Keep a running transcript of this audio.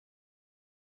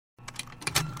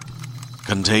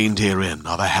Contained herein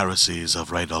are the heresies of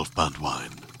Radolf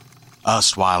Burntwine,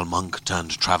 erstwhile monk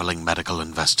turned traveling medical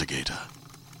investigator.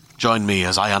 Join me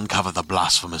as I uncover the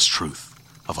blasphemous truth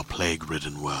of a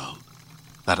plague-ridden world,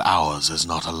 that ours is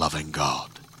not a loving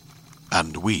God,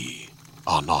 and we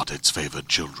are not its favored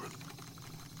children.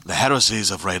 The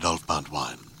heresies of Radolf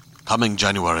Burntwine, coming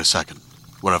January 2nd,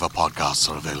 wherever podcasts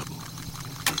are available.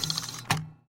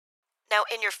 Now,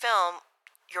 in your film,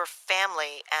 your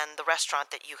family and the restaurant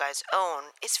that you guys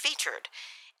own is featured.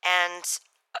 And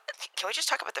can we just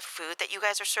talk about the food that you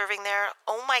guys are serving there?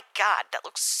 Oh my God, that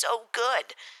looks so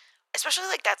good. Especially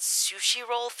like that sushi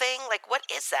roll thing. Like, what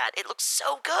is that? It looks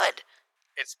so good.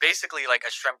 It's basically like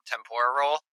a shrimp tempura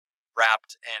roll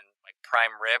wrapped in like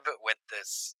prime rib with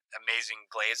this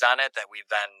amazing glaze on it that we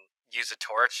then use a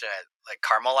torch and like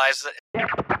caramelize it.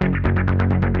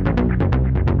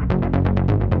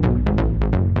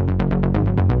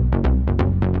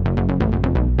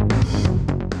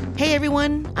 Hey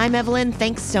everyone, I'm Evelyn.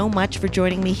 Thanks so much for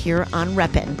joining me here on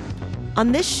Reppin'.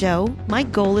 On this show, my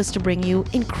goal is to bring you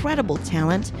incredible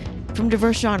talent from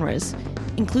diverse genres,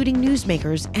 including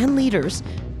newsmakers and leaders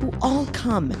who all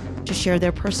come to share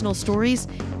their personal stories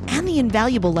and the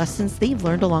invaluable lessons they've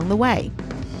learned along the way.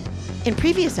 In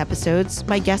previous episodes,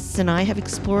 my guests and I have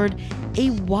explored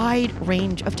a wide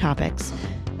range of topics,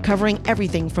 covering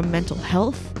everything from mental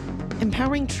health,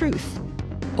 empowering truth,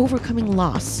 overcoming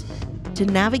loss, to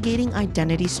navigating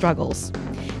identity struggles.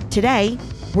 Today,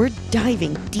 we're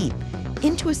diving deep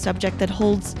into a subject that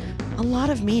holds a lot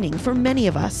of meaning for many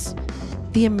of us,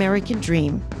 the American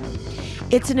dream.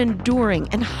 It's an enduring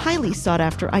and highly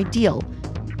sought-after ideal,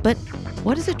 but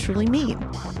what does it truly mean?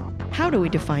 How do we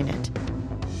define it?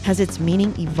 Has its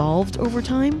meaning evolved over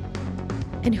time?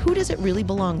 And who does it really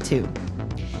belong to?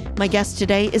 My guest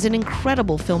today is an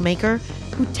incredible filmmaker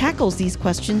who tackles these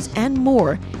questions and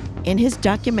more in his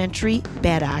documentary,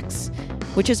 Bad Axe,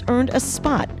 which has earned a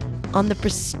spot on the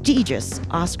prestigious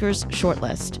Oscars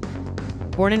shortlist.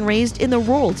 Born and raised in the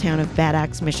rural town of Bad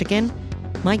Axe, Michigan,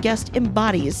 my guest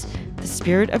embodies the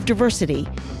spirit of diversity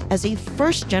as a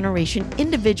first-generation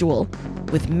individual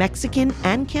with Mexican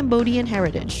and Cambodian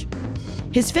heritage.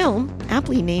 His film,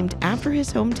 aptly named after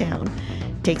his hometown,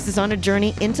 takes us on a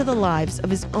journey into the lives of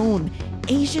his own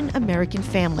Asian American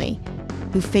family,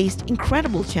 who faced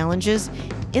incredible challenges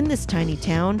in this tiny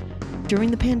town during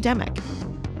the pandemic.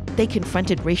 They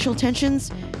confronted racial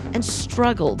tensions and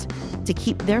struggled to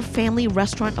keep their family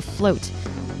restaurant afloat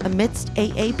amidst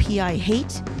AAPI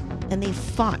hate, and they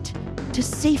fought to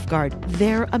safeguard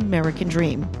their American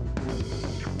dream.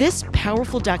 This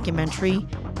powerful documentary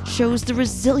shows the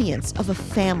resilience of a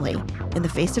family in the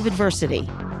face of adversity.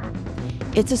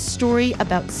 It's a story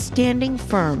about standing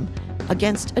firm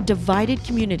against a divided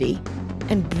community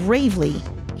and bravely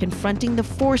confronting the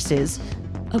forces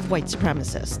of white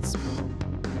supremacists.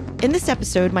 In this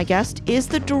episode, my guest is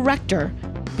the director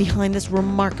behind this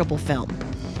remarkable film.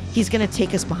 He's going to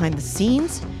take us behind the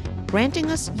scenes, granting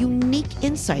us unique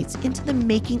insights into the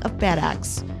making of Bad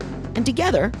Axe. And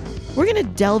together, we're going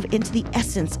to delve into the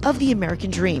essence of the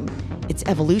American dream, its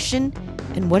evolution,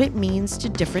 and what it means to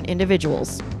different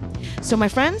individuals. So my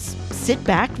friends, sit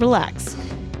back, relax,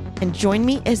 and join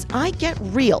me as I get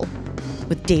real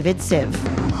with David Siev.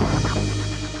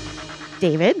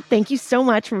 David, thank you so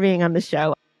much for being on the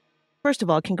show. First of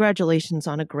all, congratulations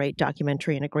on a great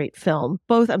documentary and a great film.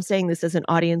 Both, I'm saying this as an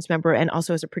audience member and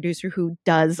also as a producer who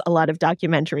does a lot of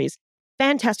documentaries.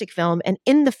 Fantastic film. And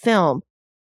in the film,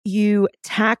 you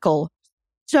tackle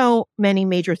so many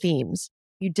major themes.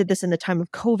 You did this in the time of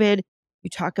COVID. You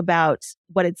talk about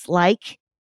what it's like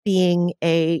being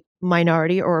a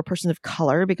minority or a person of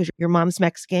color because your mom's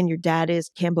Mexican, your dad is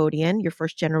Cambodian, you're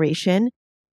first generation.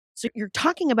 So you're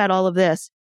talking about all of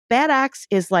this. Bad Axe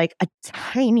is like a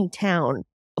tiny town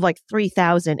of like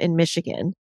 3,000 in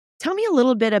Michigan. Tell me a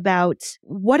little bit about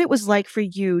what it was like for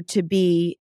you to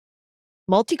be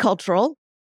multicultural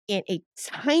in a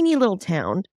tiny little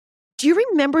town. Do you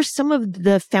remember some of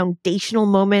the foundational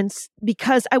moments?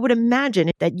 Because I would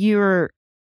imagine that you're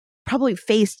probably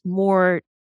faced more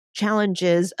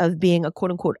challenges of being a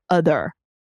quote unquote other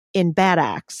in Bad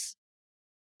Axe.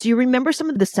 Do you remember some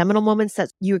of the seminal moments that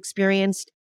you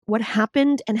experienced? What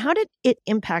happened and how did it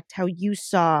impact how you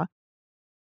saw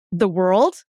the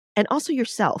world and also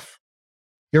yourself?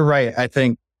 You're right. I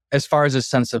think as far as a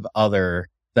sense of other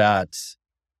that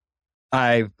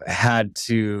I've had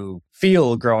to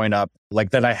feel growing up, like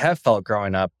that I have felt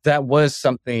growing up, that was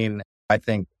something I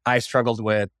think I struggled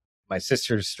with, my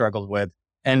sisters struggled with,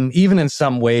 and even in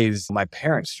some ways, my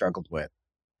parents struggled with.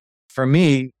 For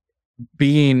me,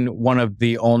 being one of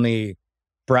the only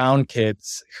brown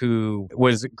kids who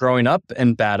was growing up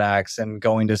in Bad Axe and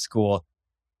going to school,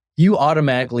 you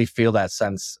automatically feel that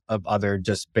sense of other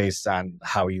just based on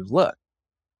how you look.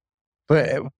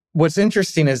 But what's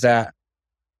interesting is that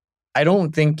I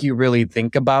don't think you really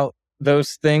think about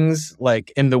those things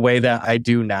like in the way that I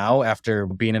do now after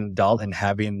being an adult and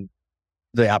having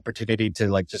the opportunity to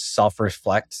like just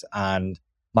self-reflect on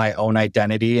my own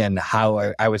identity and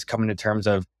how I was coming to terms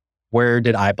of where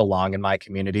did I belong in my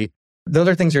community. Those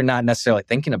are things you're not necessarily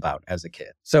thinking about as a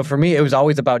kid. So for me, it was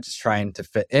always about just trying to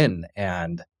fit in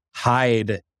and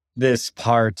hide this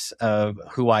part of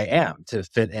who I am to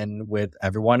fit in with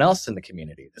everyone else in the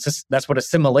community. That's what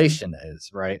assimilation is,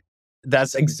 right?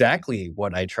 That's exactly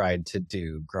what I tried to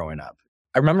do growing up.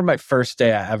 I remember my first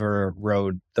day I ever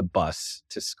rode the bus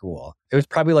to school. It was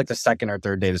probably like the second or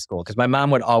third day to school because my mom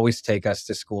would always take us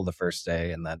to school the first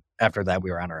day. And then after that,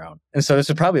 we were on our own. And so this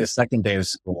was probably the second day of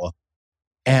school.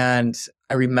 And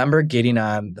I remember getting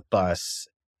on the bus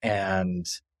and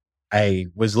I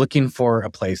was looking for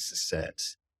a place to sit.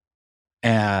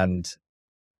 And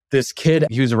this kid,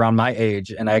 he was around my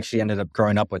age, and I actually ended up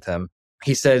growing up with him.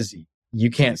 He says,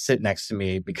 "You can't sit next to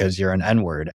me because you're an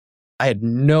N-word." I had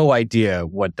no idea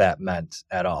what that meant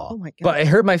at all. Oh my God. But it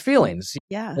hurt my feelings.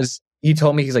 Yeah. He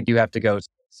told me, he's like, "You have to go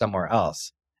somewhere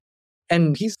else."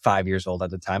 And he's 5 years old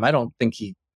at the time. I don't think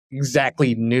he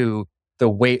exactly knew the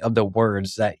weight of the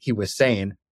words that he was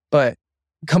saying. But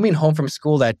coming home from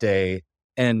school that day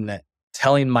and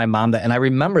telling my mom that, and I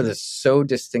remember this so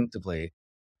distinctively,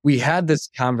 we had this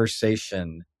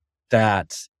conversation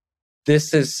that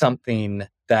this is something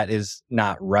that is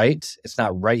not right. It's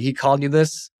not right he called you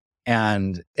this.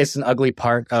 And it's an ugly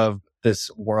part of this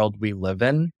world we live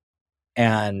in.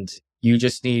 And you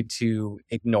just need to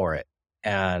ignore it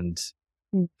and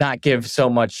not give so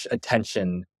much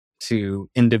attention to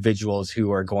individuals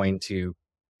who are going to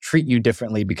treat you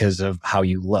differently because of how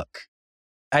you look.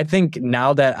 I think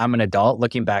now that I'm an adult,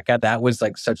 looking back at that was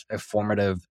like such a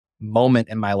formative moment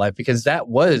in my life because that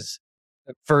was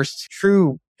the first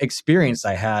true experience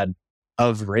I had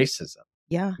of racism.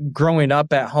 Yeah. Growing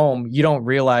up at home, you don't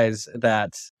realize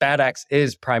that Bad Axe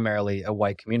is primarily a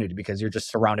white community because you're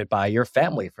just surrounded by your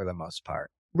family for the most part.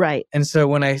 Right. And so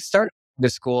when I started to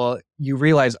school, you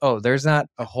realize, oh, there's not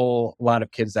a whole lot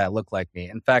of kids that look like me.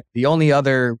 In fact, the only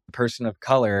other person of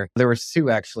color, there was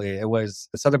two actually. It was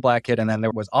this other black kid, and then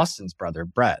there was Austin's brother,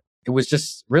 Brett. It was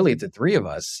just really the three of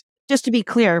us. Just to be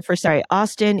clear,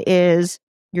 Austin is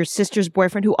your sister's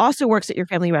boyfriend who also works at your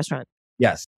family restaurant.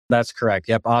 Yes. That's correct.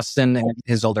 Yep. Austin and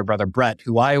his older brother, Brett,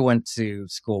 who I went to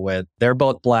school with, they're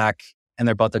both black and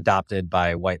they're both adopted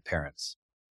by white parents.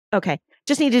 Okay.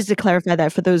 Just needed to clarify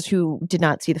that for those who did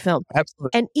not see the film. Absolutely.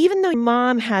 And even though your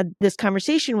mom had this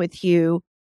conversation with you,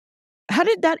 how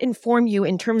did that inform you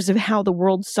in terms of how the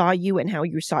world saw you and how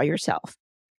you saw yourself?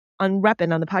 On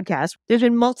Reppin' on the podcast, there's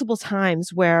been multiple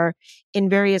times where in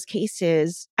various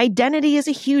cases, identity is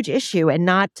a huge issue and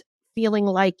not feeling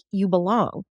like you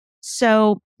belong.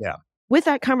 So with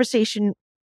that conversation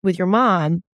with your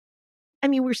mom, I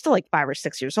mean, we're still like 5 or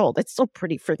 6 years old. It's still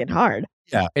pretty freaking hard.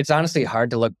 Yeah. It's honestly hard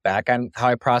to look back on how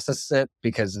I processed it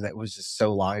because that was just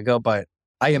so long ago. But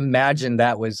I imagine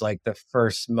that was like the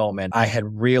first moment I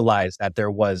had realized that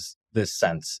there was this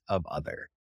sense of other.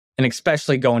 And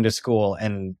especially going to school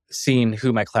and seeing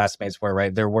who my classmates were,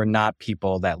 right? There were not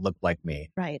people that looked like me.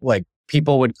 Right. Like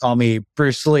people would call me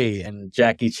Bruce Lee and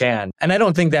Jackie Chan. And I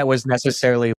don't think that was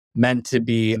necessarily meant to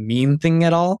be a mean thing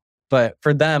at all. But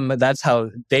for them, that's how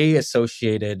they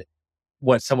associated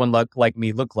what someone like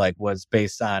me looked like was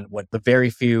based on what the very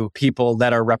few people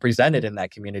that are represented in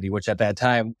that community, which at that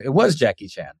time, it was Jackie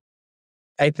Chan.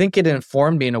 I think it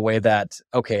informed me in a way that,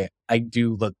 okay, I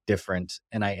do look different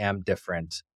and I am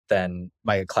different than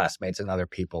my classmates and other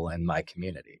people in my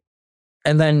community.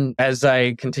 And then as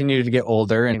I continued to get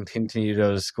older and continued to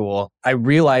go to school, I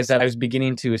realized that I was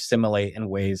beginning to assimilate in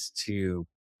ways to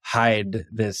hide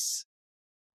this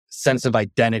sense of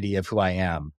identity of who I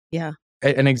am. Yeah.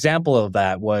 An example of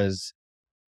that was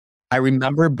I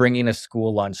remember bringing a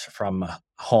school lunch from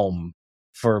home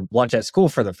for lunch at school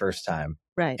for the first time.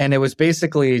 Right. And it was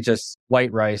basically just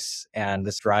white rice and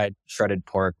this dried shredded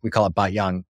pork. We call it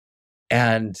batyang.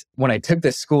 And when I took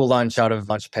this school lunch out of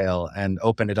lunch pail and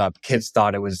opened it up, kids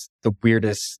thought it was the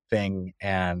weirdest thing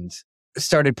and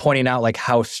started pointing out like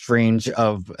how strange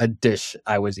of a dish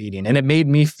I was eating. And it made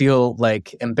me feel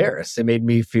like embarrassed. It made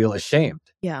me feel ashamed.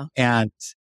 Yeah. And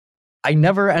I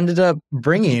never ended up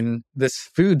bringing this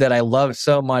food that I love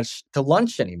so much to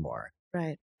lunch anymore.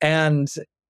 Right. And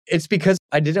it's because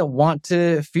I didn't want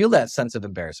to feel that sense of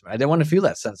embarrassment. I didn't want to feel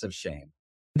that sense of shame.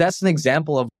 That's an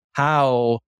example of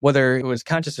how whether it was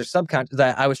conscious or subconscious,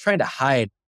 that I was trying to hide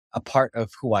a part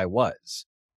of who I was.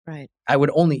 Right. I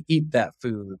would only eat that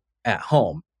food at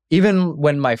home. Even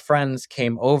when my friends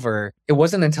came over, it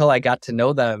wasn't until I got to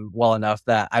know them well enough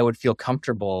that I would feel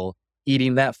comfortable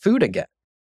eating that food again.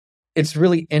 It's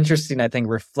really interesting, I think,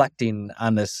 reflecting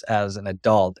on this as an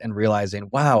adult and realizing,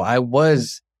 wow, I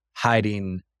was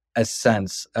hiding a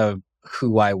sense of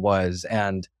who I was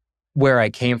and where I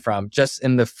came from just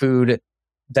in the food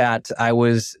that I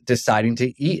was deciding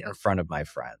to eat in front of my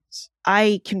friends.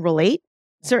 I can relate,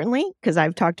 certainly, because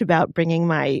I've talked about bringing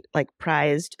my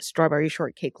prized strawberry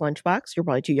shortcake lunchbox. You're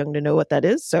probably too young to know what that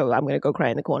is, so I'm going to go cry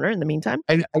in the corner in the meantime.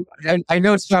 I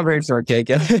know it's strawberry shortcake.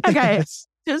 Okay,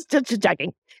 just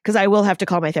checking, because I will have to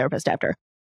call my therapist after.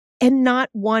 And not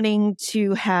wanting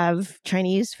to have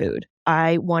Chinese food.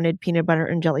 I wanted peanut butter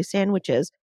and jelly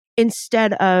sandwiches.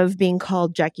 Instead of being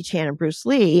called Jackie Chan and Bruce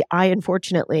Lee, I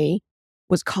unfortunately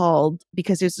was called,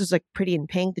 because this was Pretty in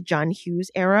Pink, the John Hughes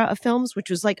era of films, which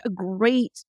was a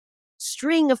great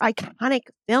string of iconic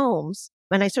films.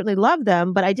 And I certainly loved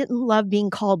them, but I didn't love being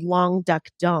called Long Duck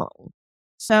Dong.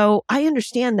 So I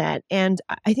understand that. And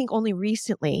I think only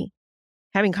recently,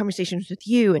 having conversations with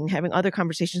you and having other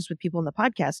conversations with people in the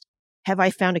podcast, have I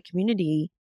found a community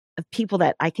of people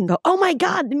that I can go, oh my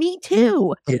God, me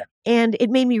too. Yeah. And it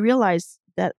made me realize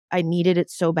that I needed it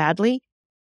so badly.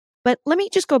 But let me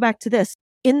just go back to this.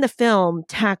 In the film,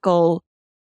 tackle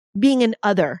being an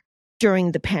other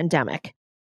during the pandemic,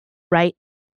 right?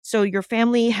 So your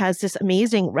family has this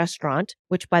amazing restaurant,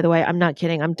 which, by the way, I'm not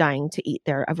kidding. I'm dying to eat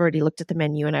there. I've already looked at the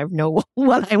menu and I know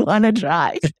what I want to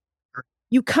try.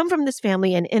 You come from this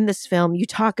family, and in this film, you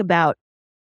talk about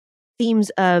themes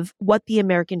of what the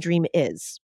American dream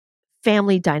is,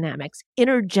 family dynamics,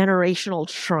 intergenerational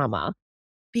trauma,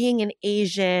 being an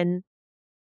Asian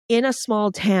in a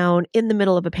small town in the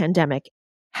middle of a pandemic.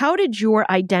 How did your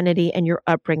identity and your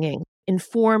upbringing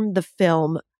inform the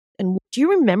film? And do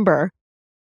you remember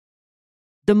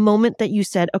the moment that you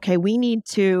said, okay, we need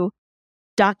to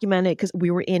document it because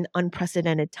we were in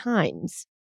unprecedented times?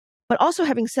 But also,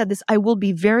 having said this, I will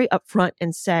be very upfront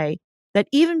and say that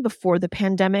even before the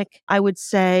pandemic, I would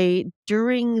say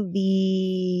during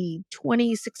the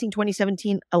 2016,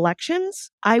 2017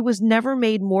 elections, I was never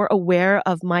made more aware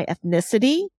of my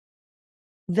ethnicity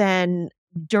than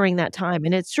during that time.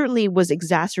 And it certainly was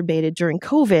exacerbated during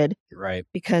COVID. Right.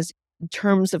 Because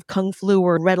terms of Kung flu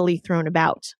were readily thrown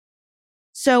about.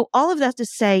 So all of that to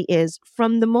say is,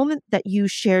 from the moment that you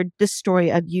shared this story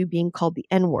of you being called the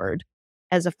N-word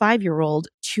as a 5-year-old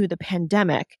to the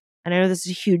pandemic, and I know this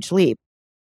is a huge leap,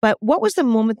 but what was the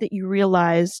moment that you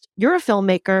realized you're a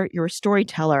filmmaker, you're a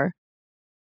storyteller?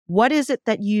 What is it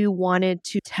that you wanted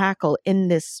to tackle in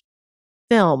this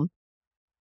film?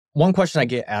 One question I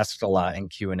get asked a lot in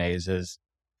Q&As is,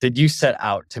 did you set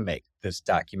out to make this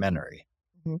documentary?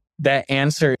 Mm-hmm. That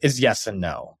answer is yes and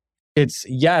no. It's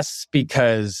yes,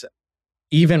 because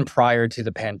even prior to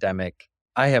the pandemic,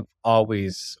 I have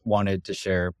always wanted to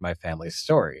share my family's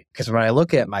story. Because when I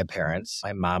look at my parents,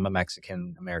 my mom, a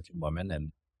Mexican-American woman,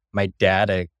 and my dad,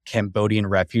 a Cambodian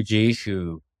refugee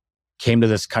who came to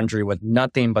this country with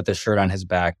nothing but the shirt on his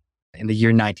back in the year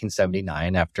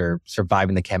 1979 after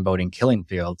surviving the Cambodian killing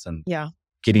fields and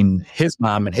getting his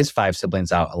mom and his 5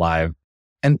 siblings out alive.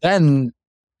 And then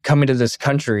coming to this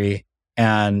country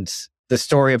and the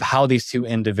story of how these 2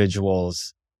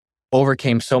 individuals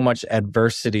overcame so much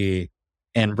adversity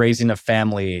in raising a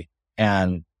family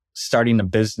and starting a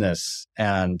business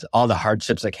and all the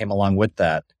hardships that came along with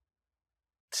that.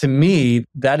 To me,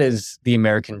 that is the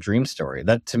American dream story.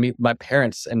 That, to me, my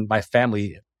parents and my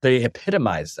family, they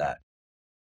epitomize that.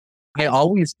 I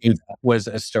always knew that was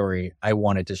a story I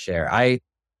wanted to share. I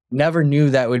never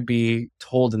knew that would be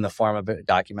told in the form of a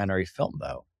documentary film,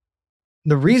 though.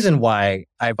 The reason why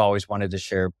I've always wanted to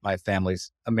share my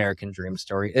family's American dream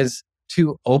story is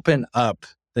to open up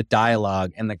the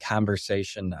dialogue and the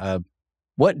conversation of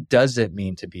what does it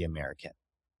mean to be American?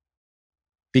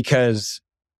 Because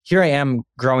here I am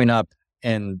growing up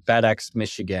in Bad Axe,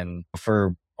 Michigan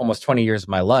for almost 20 years of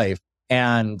my life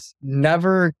and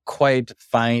never quite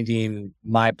finding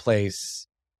my place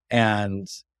and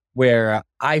where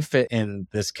I fit in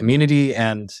this community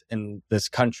and in this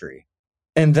country.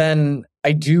 And then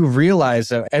I do realize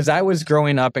that as I was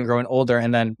growing up and growing older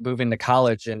and then moving to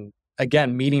college and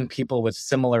again, meeting people with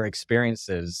similar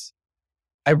experiences,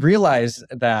 I realized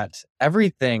that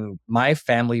everything my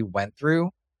family went through,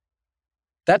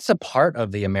 that's a part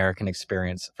of the American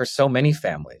experience for so many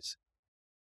families.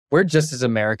 We're just as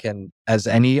American as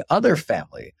any other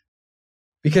family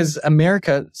because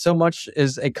America so much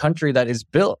is a country that is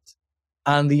built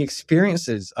on the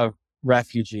experiences of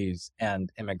refugees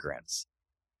and immigrants.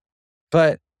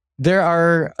 But there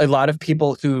are a lot of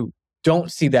people who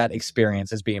don't see that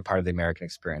experience as being part of the American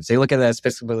experience. They look at that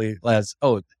specifically as,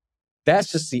 oh,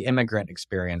 that's just the immigrant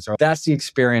experience, or that's the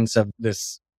experience of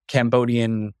this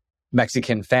Cambodian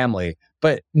Mexican family.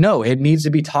 But no, it needs to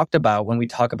be talked about when we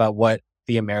talk about what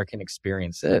the American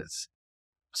experience is.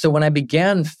 So when I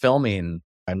began filming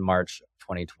in March of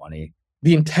 2020,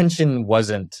 the intention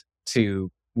wasn't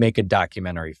to make a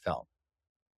documentary film.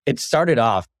 It started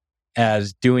off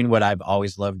as doing what I've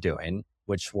always loved doing,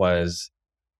 which was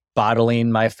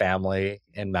bottling my family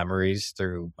and memories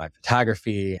through my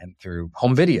photography and through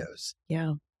home videos.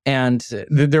 Yeah. And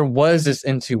there was this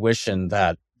intuition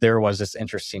that there was this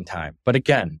interesting time. But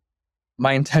again,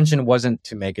 my intention wasn't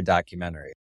to make a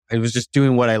documentary. I was just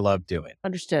doing what I loved doing.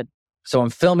 Understood. So I'm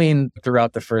filming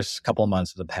throughout the first couple of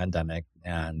months of the pandemic,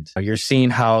 and you're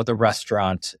seeing how the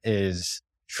restaurant is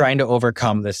trying to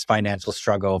overcome this financial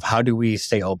struggle of how do we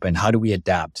stay open? How do we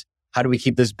adapt? How do we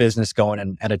keep this business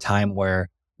going at a time where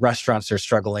restaurants are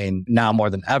struggling now more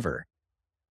than ever?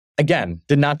 Again,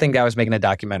 did not think I was making a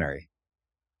documentary.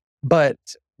 But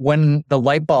when the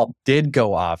light bulb did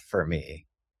go off for me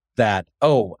that,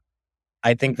 oh,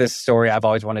 I think this story I've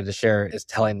always wanted to share is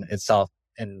telling itself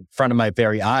in front of my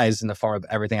very eyes in the form of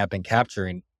everything I've been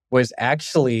capturing, was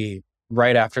actually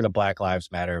right after the Black Lives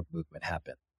Matter movement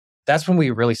happened. That's when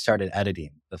we really started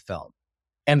editing the film.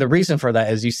 And the reason for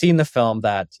that is you see in the film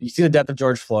that you see the death of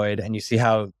George Floyd and you see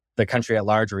how the country at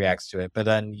large reacts to it. But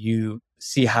then you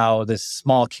see how this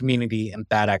small community in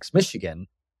Bad Axe, Michigan,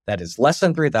 that is less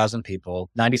than 3,000 people,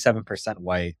 97%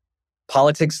 white,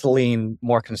 politics lean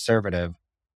more conservative.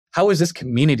 How is this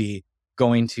community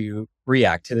going to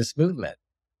react to this movement?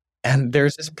 And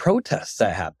there's this protest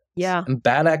that happens in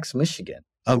Bad Axe, Michigan,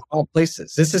 of all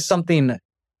places. This is something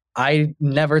I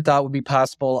never thought would be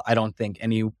possible. I don't think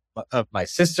any of my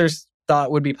sisters thought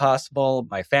would be possible.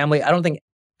 My family, I don't think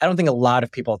a lot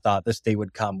of people thought this day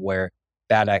would come where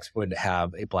Bad Axe would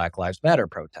have a Black Lives Matter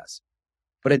protest.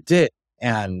 But it did.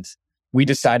 And we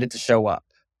decided to show up.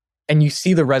 And you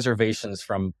see the reservations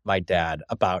from my dad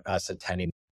about us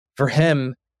attending. For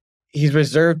him, he's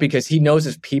reserved because he knows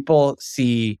if people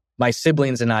see my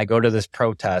siblings and I go to this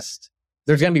protest,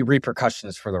 there's going to be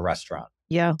repercussions for the restaurant.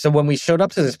 Yeah. So when we showed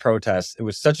up to this protest, it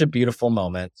was such a beautiful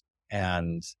moment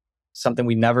and something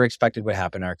we never expected would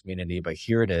happen in our community. But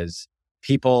here it is,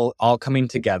 people all coming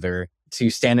together to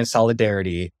stand in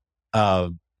solidarity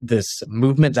of this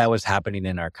movement that was happening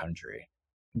in our country.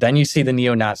 Then you see the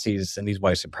neo-Nazis and these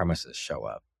white supremacists show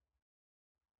up.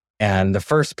 And the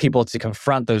first people to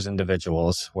confront those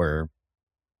individuals were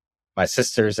my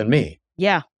sisters and me.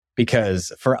 Yeah.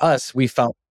 Because for us, we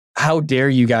felt, how dare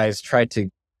you guys try to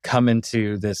come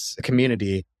into this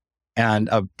community and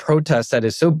a protest that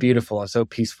is so beautiful and so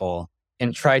peaceful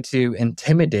and try to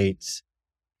intimidate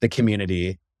the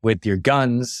community with your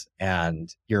guns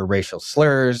and your racial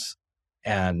slurs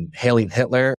and hailing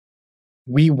Hitler.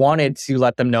 We wanted to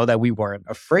let them know that we weren't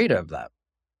afraid of them.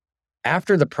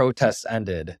 After the protests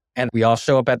ended and we all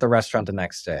show up at the restaurant the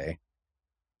next day,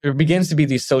 there begins to be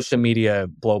these social media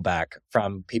blowback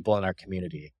from people in our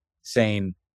community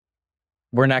saying,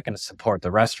 we're not going to support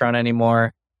the restaurant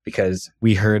anymore because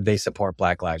we heard they support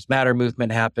Black Lives Matter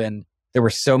movement happen. There were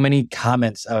so many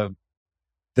comments of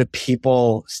the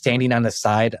people standing on the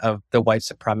side of the white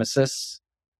supremacists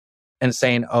and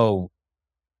saying, oh,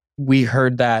 we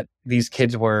heard that these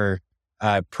kids were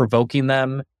provoking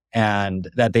them and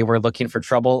that they were looking for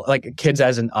trouble, like kids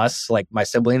as in us, like my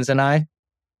siblings and I.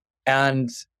 And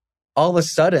all of a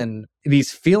sudden,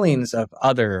 these feelings of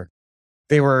other,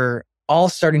 they were all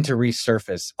starting to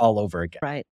resurface all over again.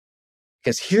 Right.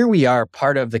 Because here we are,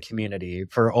 part of the community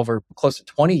for over close to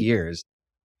 20 years,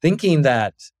 thinking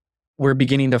that we're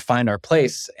beginning to find our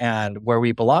place and where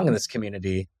we belong in this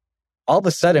community. All of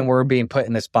a sudden, we're being put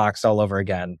in this box all over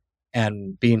again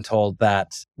and being told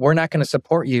that we're not going to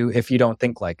support you if you don't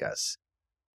think like us.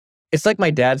 It's like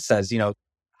my dad says,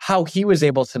 how he was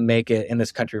able to make it in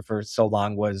this country for so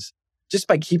long was just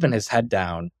by keeping his head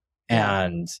down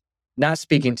and not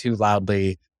speaking too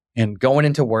loudly and going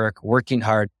into work, working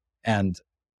hard. And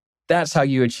that's how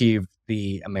you achieve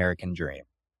the American dream.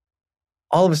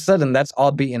 All of a sudden, that's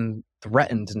all being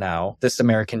threatened now, this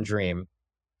American dream,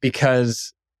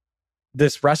 because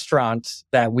this restaurant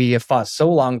that we have fought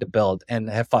so long to build and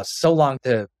have fought so long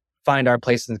to find our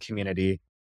place in the community,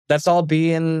 that's all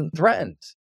being threatened.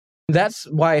 That's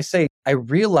why I say I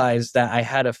realized that I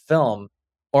had a film,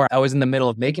 or I was in the middle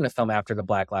of making a film after the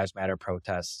Black Lives Matter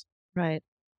protests. Right.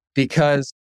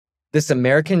 Because this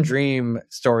American dream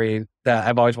story that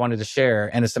I've always wanted to share,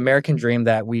 and this American dream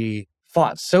that we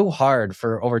fought so hard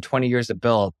for over 20 years to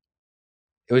build,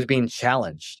 it was being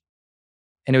challenged.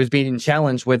 And it was being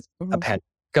challenged with a pandemic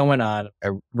going on,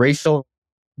 a racial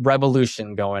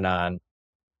revolution going on,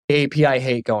 API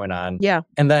hate going on,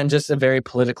 and then just a very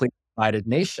politically divided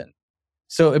nation.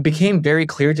 So it became very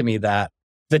clear to me that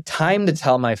the time to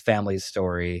tell my family's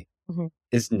story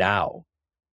is now.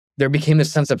 There became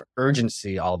this sense of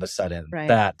urgency all of a sudden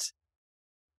that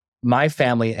my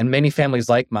family and many families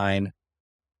like mine,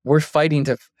 we're fighting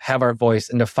to have our voice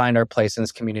and to find our place in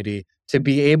this community, to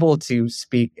be able to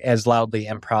speak as loudly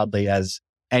and proudly as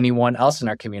anyone else in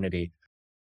our community.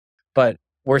 But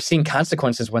we're seeing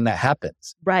consequences when that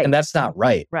happens. And that's not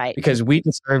right. Because we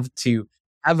deserve to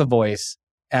have a voice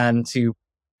and to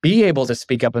be able to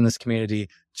speak up in this community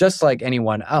just like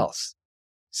anyone else.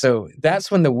 So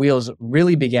that's when the wheels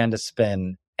really began to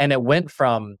spin. And it went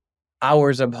from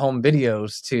hours of home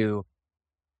videos to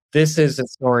this is the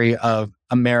story of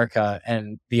America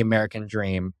and the American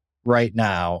dream right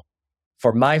now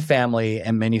for my family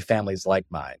and many families like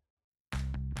mine.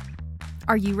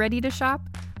 Are you ready to shop?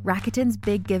 Rakuten's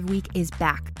Big Give Week is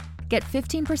back. Get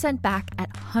 15% back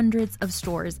at hundreds of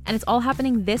stores, and it's all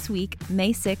happening this week,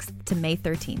 May 6th to May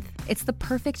 13th. It's the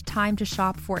perfect time to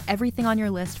shop for everything on your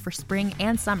list for spring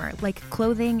and summer, like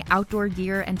clothing, outdoor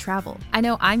gear, and travel. I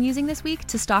know I'm using this week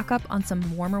to stock up on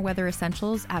some warmer weather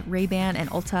essentials at Ray-Ban and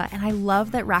Ulta, and I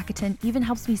love that Rakuten even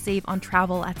helps me save on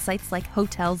travel at sites like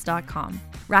Hotels.com.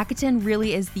 Rakuten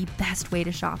really is the best way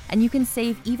to shop, and you can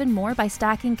save even more by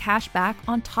stacking cash back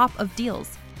on top of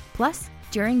deals. Plus,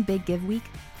 during Big Give Week,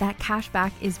 that cash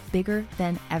back is bigger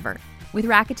than ever. With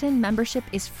Rakuten, membership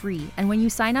is free, and when you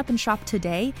sign up and shop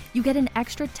today, you get an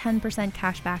extra 10%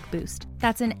 cash back boost.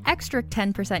 That's an extra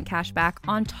 10% cash back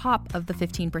on top of the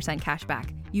 15% cash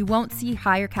back. You won't see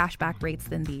higher cash back rates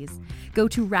than these. Go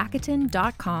to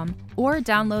Rakuten.com or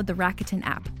download the Rakuten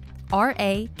app.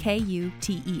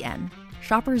 Rakuten.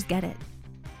 Shoppers get it.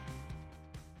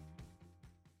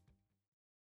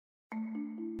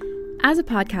 As a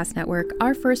podcast network,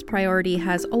 our first priority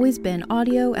has always been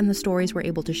audio and the stories we're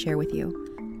able to share with you.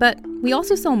 But we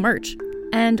also sell merch,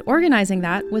 and organizing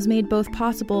that was made both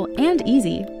possible and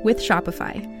easy with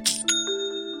Shopify.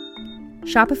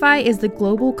 Shopify is the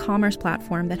global commerce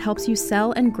platform that helps you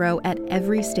sell and grow at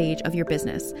every stage of your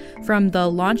business, from the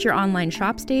launch your online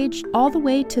shop stage all the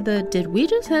way to the did we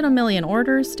just hit 1 million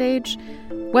orders stage.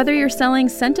 Whether you're selling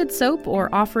scented soap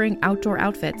or offering outdoor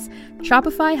outfits,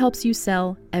 Shopify helps you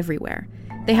sell everywhere.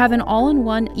 They have an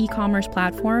all-in-one e-commerce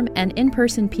platform and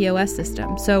in-person POS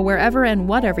system, so wherever and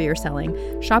whatever you're selling,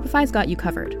 Shopify's got you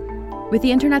covered. With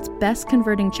the internet's best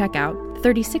converting checkout,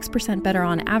 36% better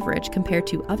on average compared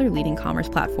to other leading commerce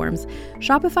platforms,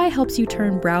 Shopify helps you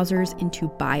turn browsers into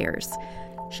buyers.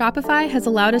 Shopify has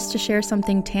allowed us to share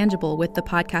something tangible with the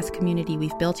podcast community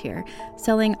we've built here,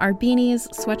 selling our beanies,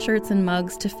 sweatshirts, and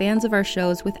mugs to fans of our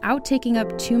shows without taking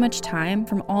up too much time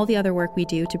from all the other work we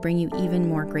do to bring you even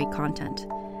more great content.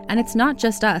 And it's not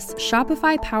just us.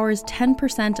 Shopify powers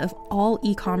 10% of all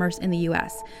e-commerce in the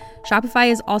US.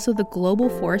 Shopify is also the global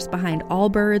force behind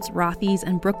Allbirds, Rothy's,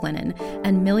 and Brooklinen,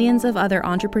 and millions of other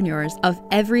entrepreneurs of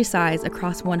every size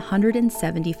across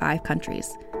 175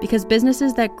 countries. Because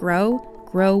businesses that grow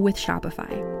with Shopify.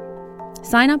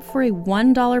 Sign up for a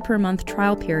 $1 per month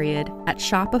trial period at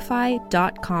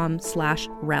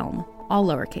shopify.com/realm, all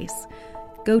lowercase.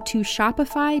 Go to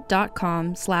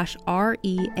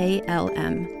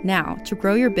shopify.com/REALM now to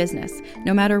grow your business,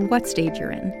 no matter what stage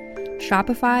you're in.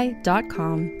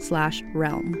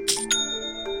 Shopify.com/realm.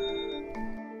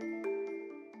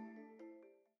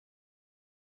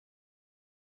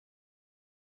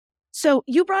 So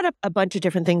you brought up a bunch of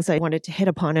different things I wanted to hit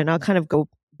upon, and I'll kind of go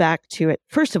back to it.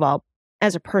 First of all,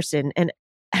 as a person and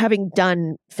having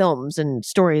done films and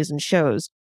stories and shows,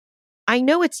 I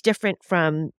know it's different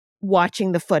from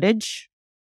watching the footage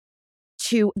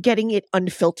to getting it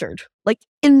unfiltered, like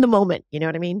in the moment, you know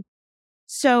what I mean?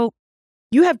 So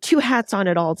you have two hats on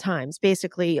at all times,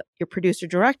 basically your producer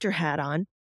director hat on,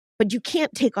 but you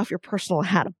can't take off your personal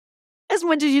hat as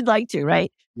much as you'd like to,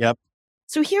 right? Yep.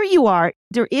 So here you are.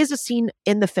 There is a scene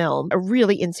in the film, a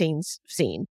really insane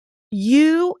scene.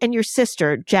 You and your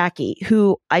sister, Jackie,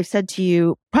 who I've said to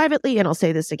you privately, and I'll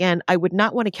say this again, I would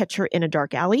not want to catch her in a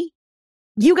dark alley.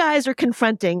 You guys are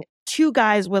confronting two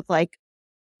guys with like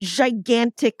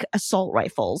gigantic assault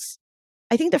rifles.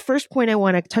 I think the first point I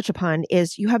want to touch upon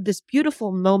is you have this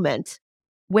beautiful moment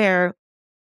where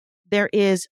there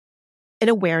is an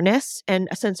awareness and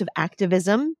a sense of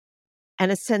activism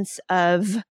and a sense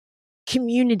of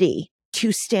community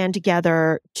to stand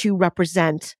together to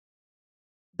represent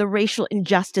the racial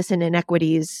injustice and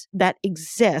inequities that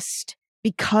exist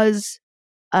because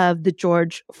of the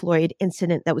George Floyd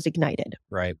incident that was ignited.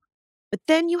 Right. But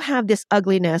then you have this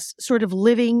ugliness sort of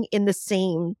living in the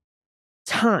same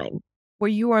time where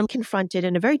you are confronted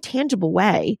in a very tangible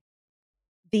way,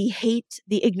 the hate,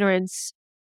 the ignorance,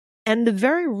 and the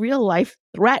very real life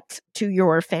threat to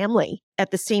your family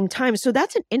at the same time. So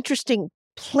that's an interesting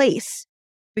place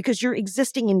because you're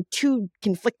existing in two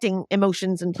conflicting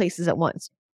emotions and places at once.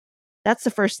 That's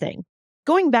the first thing.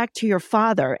 Going back to your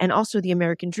father and also the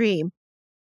American dream,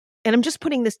 and I'm just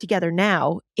putting this together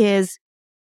now, is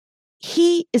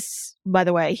he is, by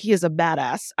the way, he is a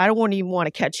badass. I don't even want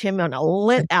to catch him on a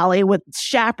lit alley with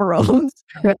chaperones.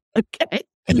 Okay.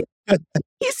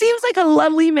 He seems like a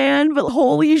lovely man, but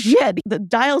holy shit, the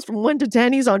dials from 1 to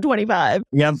 10, he's on 25.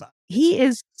 Yep. He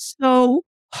is so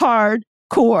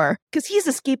hardcore because he's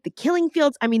escaped the killing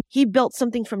fields. I mean, he built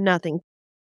something from nothing.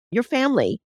 Your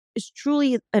family is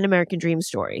truly an American dream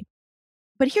story.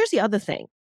 But here's the other thing.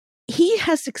 He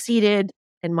has succeeded,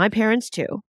 and my parents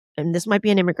too, and this might be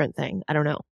an immigrant thing, I don't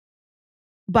know,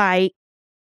 by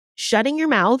shutting your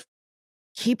mouth,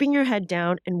 keeping your head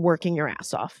down, and working your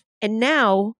ass off. And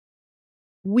now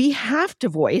we have to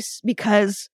voice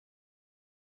because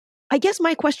I guess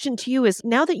my question to you is,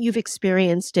 now that you've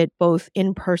experienced it both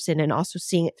in person and also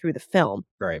seeing it through the film,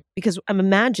 Right. because I'm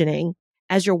imagining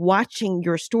as you're watching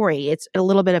your story, it's a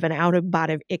little bit of an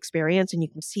out-of-body experience and you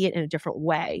can see it in a different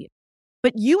way.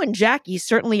 But you and Jackie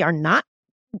certainly are not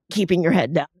keeping your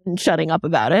head down and shutting up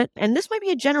about it. And this might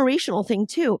be a generational thing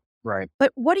too. Right.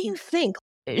 But what do you think?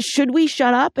 Should we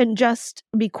shut up and just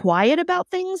be quiet about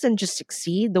things and just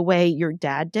succeed the way your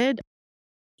dad did?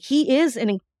 He is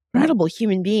an incredible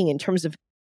human being in terms of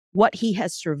what he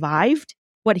has survived,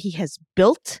 what he has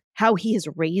built, how he has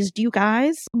raised you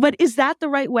guys. But is that the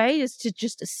right way, is to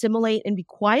just assimilate and be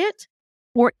quiet?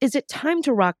 Or is it time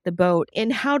to rock the boat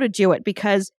in how to do it?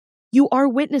 Because you are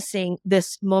witnessing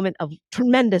this moment of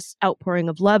tremendous outpouring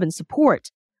of love and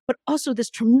support, but also this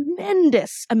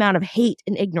tremendous amount of hate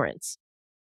and ignorance.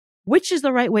 Which is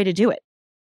the right way to do it?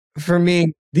 For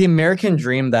me, the American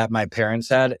dream that my parents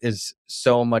had is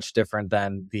so much different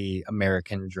than the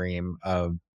American dream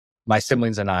of my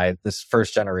siblings and I, this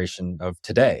first generation of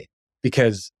today.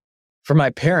 Because for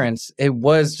my parents, it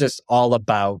was just all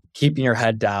about keeping your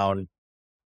head down,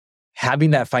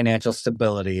 having that financial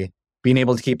stability, being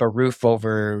able to keep a roof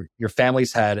over your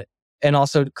family's head, and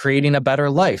also creating a better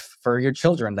life for your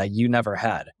children that you never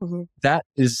had. Mm-hmm. That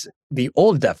is the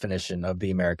old definition of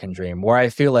the American dream, where I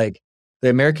feel like the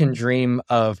American dream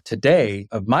of today,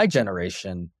 of my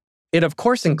generation, it of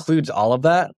course includes all of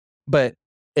that, but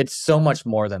it's so much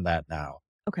more than that now.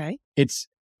 Okay. It's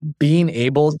being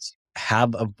able to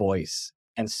have a voice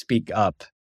and speak up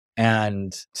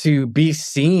and to be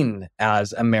seen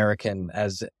as American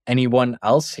as anyone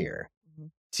else here, Mm-hmm.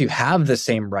 to have the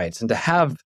same rights and to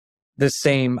have the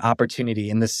same opportunity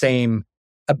and the same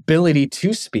ability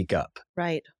to speak up.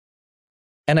 Right.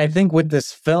 And I think with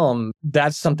this film,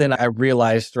 that's something I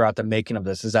realized throughout the making of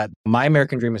this, is that my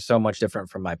American dream is so much different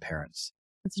from my parents.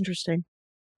 That's interesting.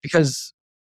 Because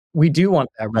we do want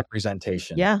that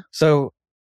representation. Yeah. So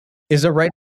is it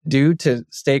right to do to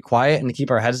stay quiet and to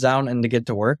keep our heads down and to get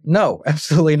to work? No,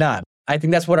 absolutely not. I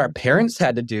think that's what our parents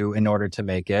had to do in order to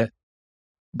make it.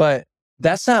 But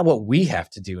that's not what we have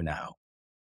to do now.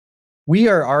 We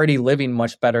are already living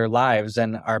much better lives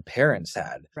than our parents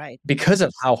had. Right. Because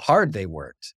of how hard they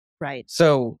worked. Right.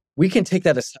 So we can take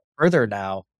that a step further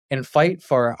now and fight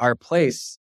for our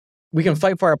place. We can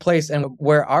fight for our place and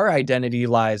where our identity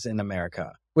lies in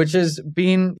America, which is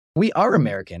we are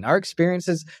American. Our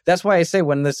experiences, that's why I say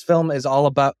when this film is all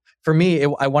about, for me,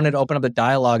 I wanted to open up the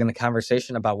dialogue and the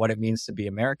conversation about what it means to be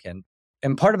American.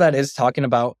 And part of that is talking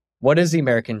about what is the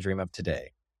American dream of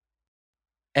today?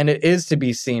 And it is to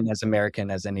be seen as American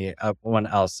as anyone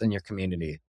else in your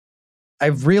community.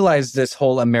 I've realized this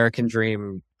whole American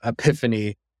dream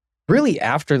epiphany really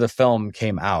after the film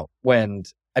came out, when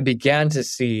I began to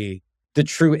see the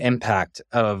true impact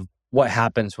of what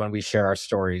happens when we share our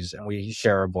stories and we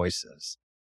share our voices.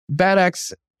 Bad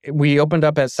X, we opened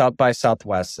up at South by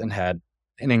Southwest and had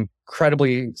an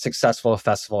incredibly successful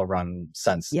festival run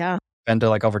since. Yeah. Been to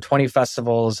like over 20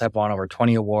 festivals, have won over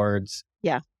 20 awards.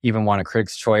 Yeah. Even won a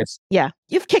Critics' Choice. Yeah.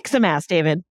 You've kicked some ass,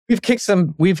 David. We've kicked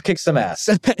some ass.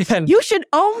 And you should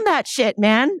own that shit,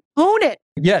 man. Own it.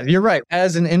 Yeah, you're right.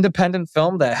 As an independent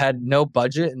film that had no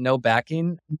budget and no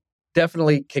backing,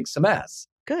 definitely kicked some ass.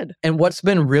 Good. And what's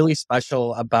been really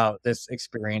special about this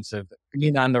experience of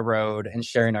being on the road and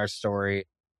sharing our story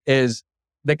is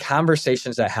the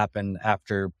conversations that happen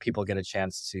after people get a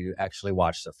chance to actually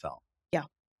watch the film. Yeah.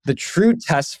 The true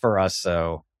test for us,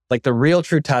 though, Like the real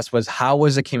true test was, how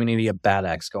was the community of Bad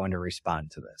X going to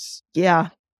respond to this? Yeah.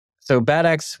 So Bad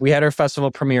X, we had our festival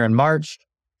premiere in March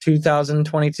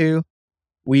 2022.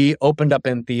 We opened up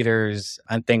in theaters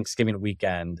on Thanksgiving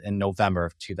weekend in November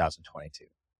of 2022.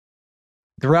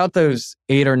 Throughout those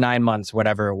 8 or 9 months,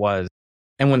 whatever it was,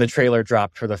 and when the trailer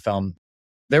dropped for the film,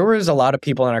 there was a lot of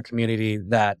people in our community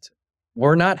that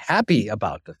were not happy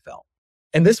about the film.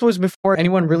 And this was before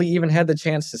anyone really even had the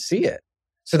chance to see it.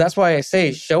 So that's why I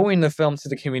say showing the film to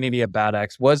the community of Bad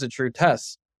X was a true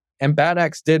test. And Bad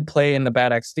X did play in the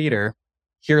Bad X Theater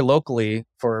here locally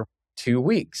for 2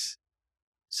 weeks.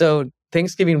 So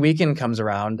Thanksgiving weekend comes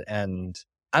around and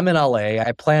I'm in LA.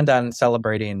 I planned on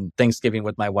celebrating Thanksgiving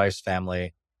with my wife's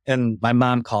family. And my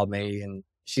mom called me and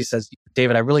she says,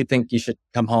 David, I really think you should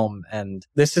come home. And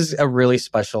this is a really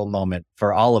special moment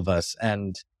for all of us.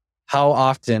 And how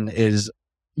often is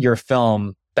your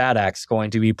film Bad X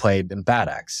going to be played in Bad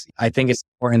X? I think it's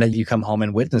important that you come home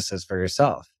and witness this for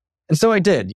yourself. And so I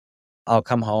did. I'll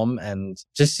come home and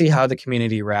just see how the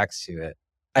community reacts to it.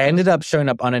 I ended up showing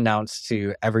up unannounced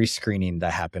to every screening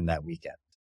that happened that weekend.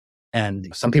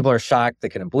 And some people are shocked. They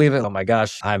couldn't believe it. Oh my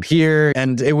gosh, I'm here.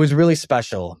 And it was really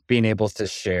special being able to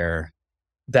share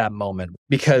that moment,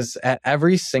 because at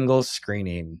every single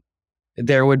screening,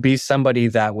 there would be somebody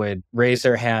that would raise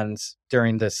their hands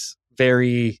during this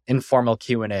very informal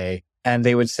Q&A. And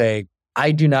they would say,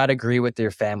 I do not agree with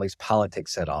your family's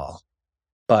politics at all,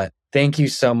 but thank you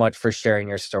so much for sharing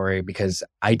your story, because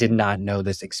I did not know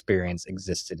this experience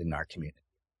existed in our community.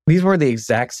 These were the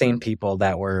exact same people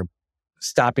that were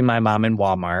stopping my mom in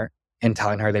Walmart and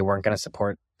telling her they weren't going to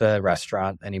support the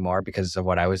restaurant anymore because of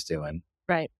what I was doing.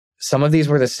 Right. Some of these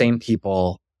were the same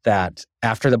people that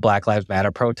after the Black Lives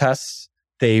Matter protests,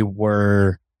 they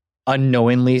were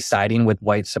unknowingly siding with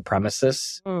white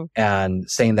supremacists and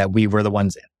saying that we were the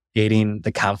ones instigating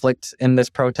the conflict in this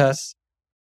protest.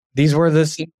 These were the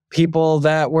same people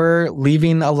that were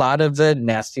leaving a lot of the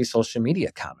nasty social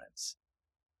media comments.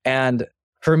 And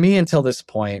for me, until this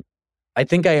point, I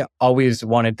think I always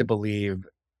wanted to believe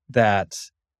that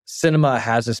cinema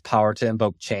has this power to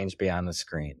invoke change beyond the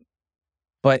screen.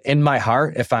 But in my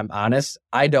heart, if I'm honest,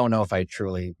 I don't know if I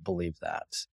truly believe that.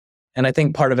 And I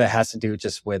think part of it has to do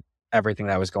just with everything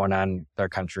that was going on in our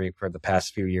country for the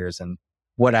past few years and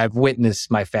what I've witnessed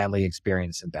my family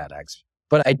experience in Bad X.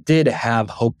 But I did have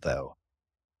hope, though.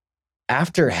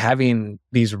 After having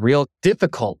these real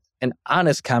difficult and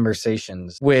honest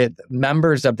conversations with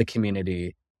members of the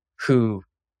community who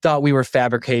thought we were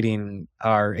fabricating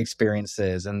our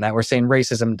experiences and that we're saying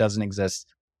racism doesn't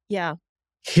exist. Yeah.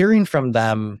 Hearing from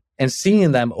them and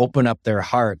seeing them open up their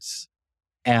hearts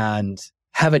and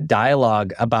have a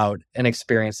dialogue about an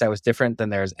experience that was different than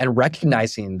theirs and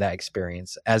recognizing that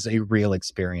experience as a real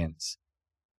experience.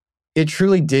 It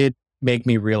truly did make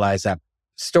me realize that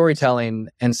storytelling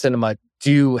and cinema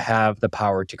do have the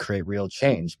power to create real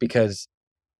change, because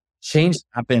change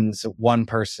happens one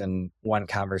person, one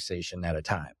conversation at a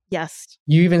time. Yes.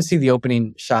 You even see the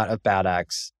opening shot of Bad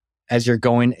X as you're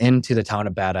going into the town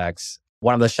of Bad X.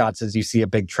 One of the shots is you see a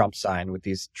big Trump sign with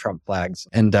these Trump flags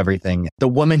and everything. The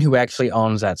woman who actually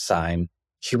owns that sign,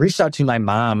 she reached out to my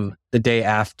mom the day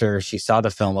after she saw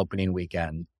the film opening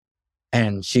weekend.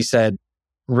 And she said,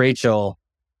 Rachel,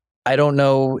 I don't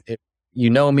know if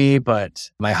you know me, but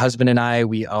my husband and I,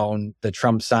 we own the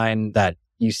Trump sign that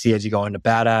you see as you go into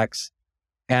Bad X.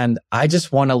 And I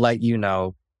just want to let you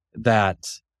know that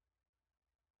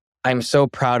I'm so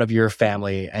proud of your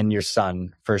family and your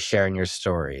son for sharing your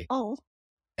story. Oh.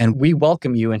 And we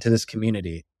welcome you into this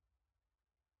community.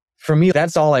 For me,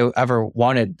 that's all I ever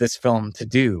wanted this film to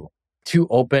do, to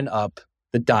open up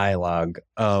the dialogue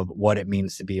of what it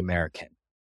means to be American.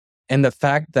 And the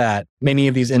fact that many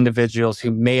of these individuals who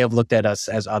may have looked at us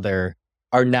as other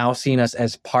are now seeing us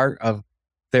as part of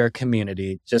their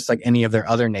community, just like any of their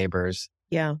other neighbors.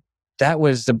 Yeah. That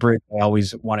was the bridge I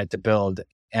always wanted to build.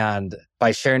 And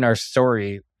by sharing our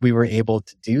story, we were able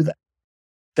to do that.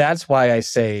 That's why I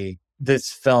say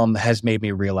this film has made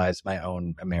me realize my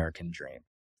own American dream.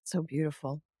 So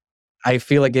beautiful. I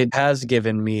feel like it has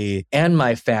given me and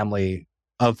my family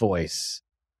a voice.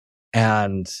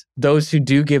 And those who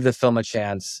do give the film a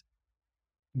chance,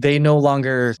 they no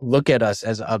longer look at us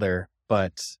as other,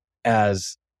 but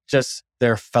as just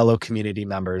their fellow community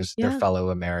members, their fellow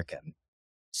American.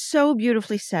 So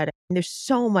beautifully said. There's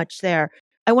so much there.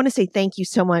 I want to say thank you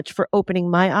so much for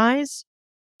opening my eyes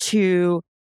to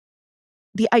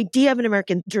the idea of an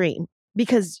American dream,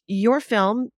 because your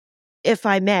film, if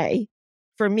I may,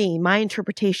 for me, my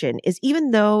interpretation is,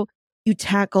 even though you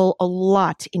tackle a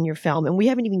lot in your film, and we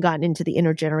haven't even gotten into the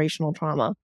intergenerational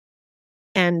trauma,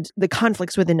 and the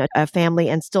conflicts within a family,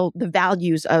 and still the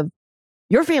values of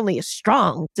your family is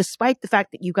strong, despite the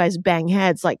fact that you guys bang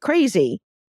heads like crazy.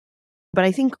 But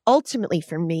I think ultimately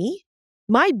for me,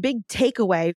 my big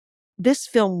takeaway, this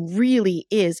film really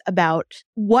is about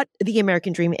what the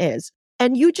American dream is.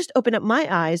 And you just open up my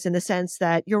eyes in the sense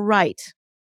that you're right.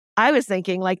 I was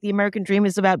thinking like the American dream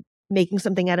is about making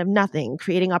something out of nothing,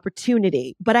 creating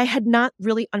opportunity. But I had not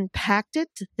really unpacked it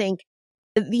to think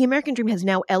the American dream has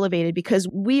now elevated because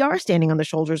we are standing on the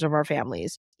shoulders of our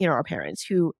families, our parents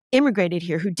who immigrated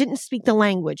here, who didn't speak the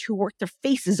language, who worked their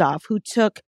faces off, who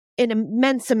took an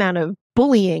immense amount of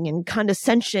bullying and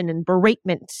condescension and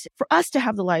beratement for us to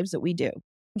have the lives that we do.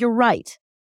 You're right.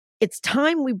 It's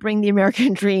time we bring the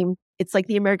American dream. It's like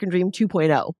the American dream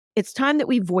 2.0. It's time that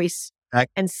we voice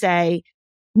and say,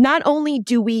 not only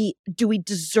do we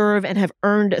deserve and have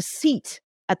earned a seat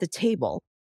at the table,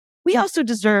 we also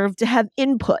deserve to have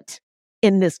input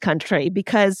in this country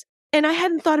because, and I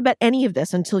hadn't thought about any of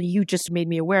this until you just made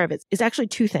me aware of it, is actually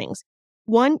two things.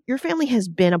 One, your family has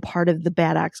been a part of the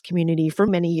Bad Axe community for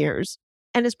many years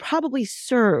and has probably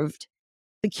served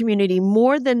the community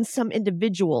more than some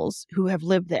individuals who have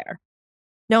lived there.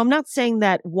 Now, I'm not saying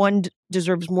that one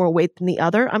deserves more weight than the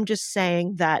other. I'm just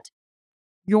saying that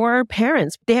your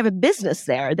parents, they have a business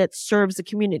there that serves the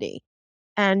community.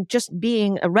 And just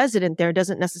being a resident there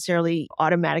doesn't necessarily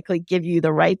automatically give you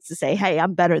the rights to say, hey,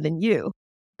 I'm better than you.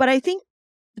 But I think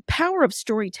the power of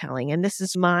storytelling, and this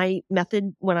is my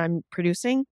method when I'm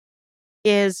producing,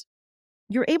 is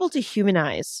you're able to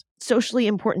humanize socially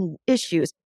important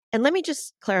issues. And let me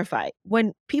just clarify,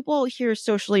 when people hear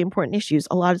socially important issues,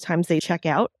 a lot of times they check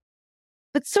out.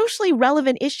 But socially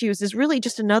relevant issues is really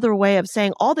just another way of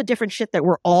saying all the different shit that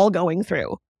we're all going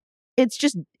through. It's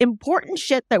just important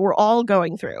shit that we're all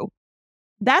going through.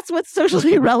 That's what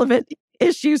socially relevant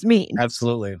issues mean.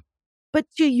 Absolutely. But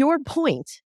to your point,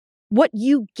 what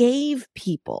you gave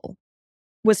people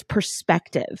was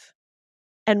perspective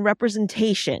and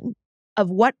representation of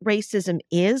what racism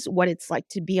is, what it's like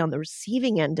to be on the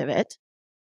receiving end of it,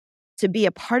 to be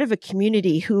a part of a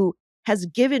community who has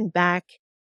given back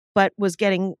but was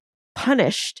getting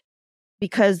punished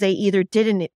because they either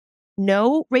didn't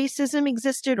know racism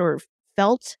existed or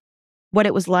felt what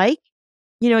it was like.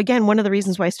 Again, one of the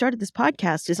reasons why I started this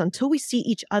podcast is until we see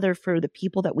each other for the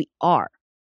people that we are,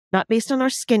 not based on our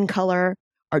skin color,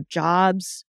 our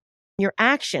jobs, your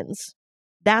actions.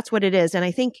 That's what it is. And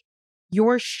I think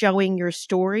you're showing your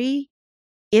story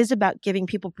is about giving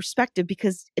people perspective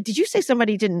because did you say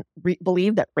somebody didn't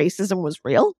believe that racism was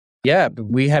real? Yeah, but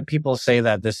we had people say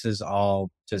that this is all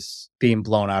just being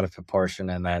blown out of proportion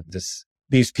and that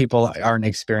these people aren't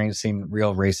experiencing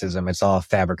real racism. It's all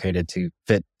fabricated to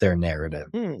fit their narrative.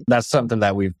 That's something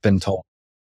that we've been told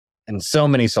in so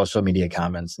many social media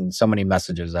comments and so many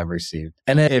messages I've received.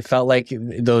 And it felt like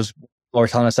those were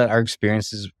telling us that our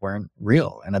experiences weren't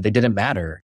real and that they didn't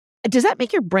matter. Does that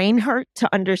make your brain hurt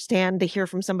to understand, to hear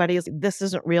from somebody, this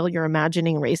isn't real, you're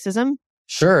imagining racism?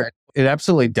 Sure, it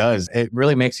absolutely does. It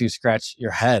really makes you scratch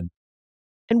your head.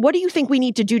 And what do you think we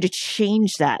need to do to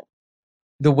change that?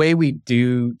 The way we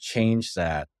do change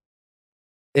that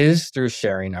is through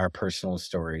sharing our personal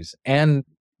stories and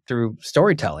through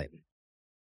storytelling.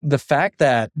 The fact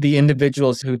that the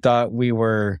individuals who thought we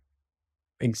were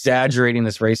exaggerating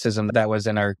this racism that was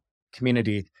in our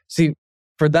community, see,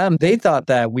 for them, they thought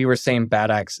that we were saying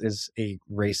Bad Axe is a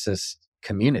racist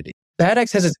community. Bad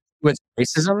Axe has with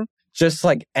racism just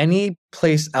like any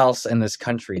place else in this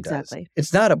country does.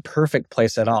 It's not a perfect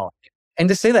place at all. And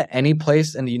to say that any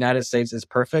place in the United States is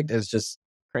perfect is just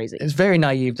crazy. It's very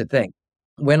naive to think.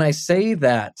 When I say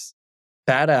that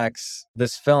Bad Axe,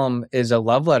 this film, is a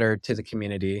love letter to the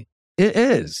community, it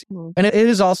is. And it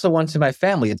is also one to my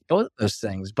family. It's both of those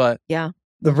things. But yeah,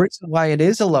 the reason why it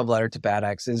is a love letter to Bad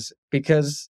Axe is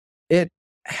because it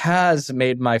has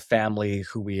made my family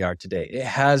who we are today. It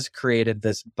has created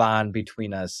this bond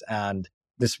between us and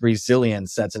this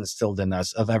resilience that's instilled in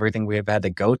us of everything we have had to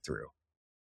go through.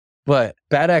 But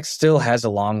Bad Axe still has a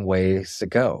long ways to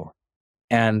go.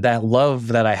 And that love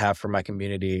that I have for my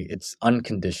community, it's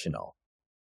unconditional.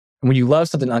 And when you love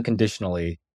something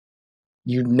unconditionally,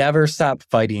 you never stop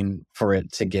fighting for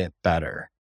it to get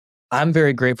better. I'm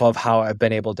very grateful of how I've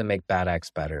been able to make Bad Axe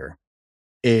better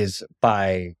is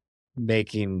by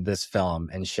making this film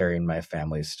and sharing my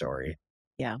family's story.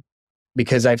 Yeah.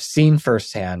 Because I've seen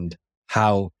firsthand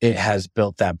how it has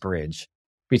built that bridge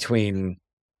between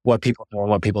what people know and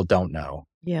what people don't know.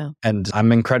 Yeah. And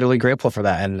I'm incredibly grateful for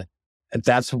that. And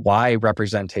that's why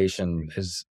representation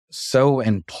is so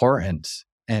important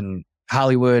in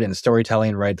Hollywood and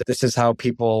storytelling, right? This is how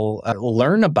people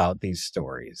learn about these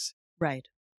stories. Right.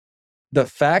 the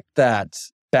fact that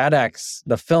Bad Axe,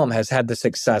 the film, has had the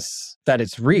success that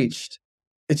it's reached,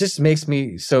 it just makes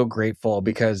me so grateful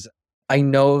because I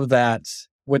know that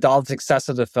with all the success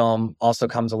of the film also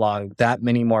comes along that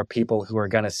many more people who are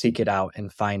going to seek it out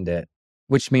and find it,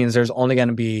 which means there's only going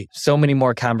to be so many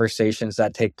more conversations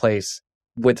that take place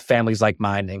with families like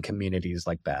mine and communities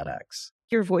like Bad Axe.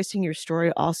 Your voicing your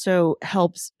story also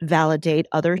helps validate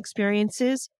other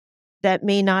experiences that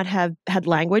may not have had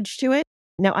language to it.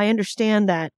 Now, I understand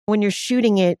that when you're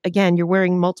shooting it, again, you're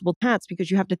wearing multiple hats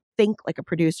because you have to think like a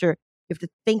producer. You have to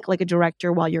think like a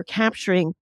director while you're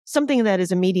capturing something that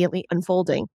is immediately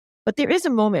unfolding. But there is a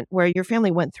moment where your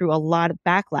family went through a lot of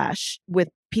backlash with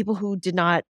people who did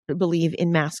not believe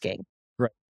in masking.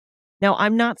 Right. Now,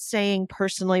 I'm not saying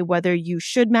personally whether you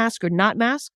should mask or not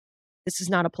mask. This is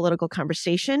not a political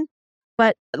conversation.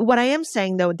 But what I am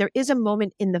saying, though, there is a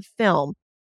moment in the film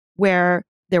where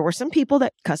there were some people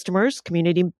customers,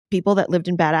 community people that lived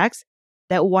in Bad Axe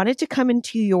that wanted to come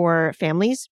into your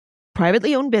family's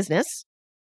privately owned business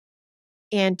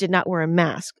and did not wear a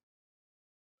mask.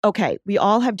 Okay, we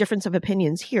all have difference of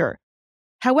opinions here.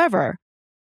 However,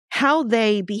 how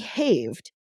they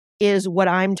behaved is what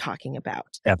I'm talking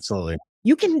about. Absolutely.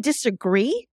 You can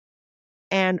disagree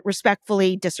and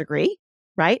respectfully disagree,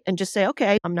 right? And just say,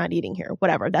 okay, I'm not eating here,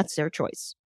 whatever. That's their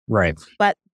choice. Right.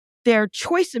 But their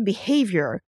choice of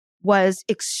behavior was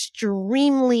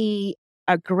extremely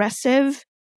aggressive.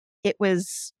 It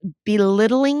was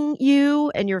belittling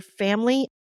you and your family.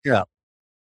 Yeah.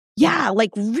 Yeah,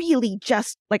 like really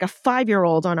just like a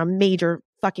 5-year-old on a major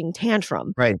fucking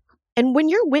tantrum. Right. And when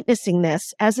you're witnessing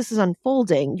this, as this is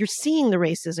unfolding, you're seeing the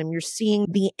racism, you're seeing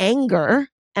the anger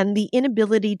and the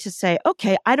inability to say,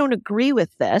 okay, I don't agree with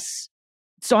this,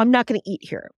 so I'm not going to eat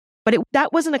here. But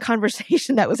that wasn't a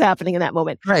conversation that was happening in that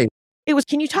moment. Right. It was,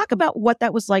 can you talk about what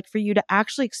that was like for you to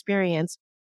actually experience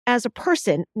as a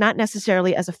person, not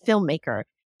necessarily as a filmmaker,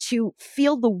 to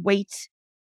feel the weight?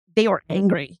 They were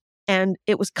angry and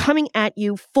it was coming at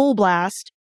you full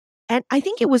blast. And I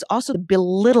think it was also the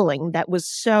belittling that was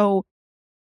so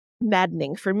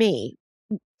maddening for me.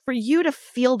 For you to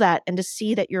feel that and to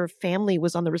see that your family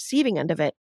was on the receiving end of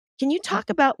it. Can you talk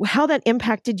about how that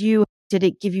impacted you? Did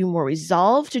it give you more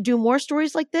resolve to do more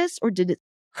stories like this, or did it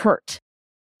hurt?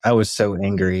 I was so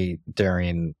angry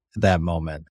during that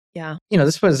moment. Yeah.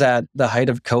 This was at the height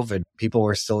of COVID. People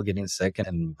were still getting sick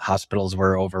and hospitals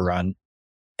were overrun.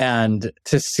 And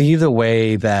to see the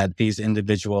way that these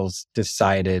individuals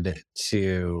decided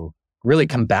to really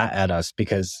combat at us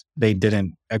because they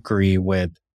didn't agree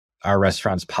with our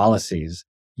restaurant's policies.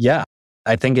 Yeah,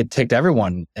 I think it ticked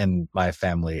everyone in my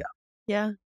family.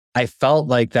 Yeah. I felt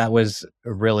like that was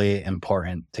really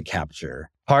important to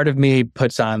capture. Part of me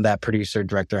puts on that producer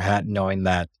director hat knowing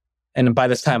that, and by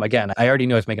this time, again, I already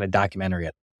knew I was making a documentary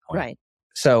at that point. Right.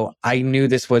 So I knew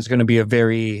this was going to be a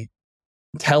very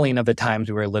telling of the times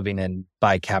we were living in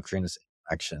by capturing this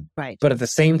action. Right. But at the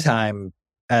same time,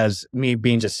 as me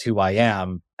being just who I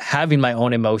am, having my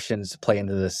own emotions play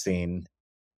into this scene,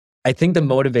 I think the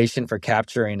motivation for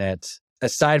capturing it,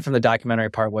 aside from the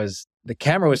documentary part, was the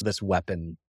camera was this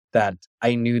weapon that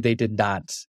I knew they did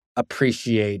not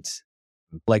appreciate.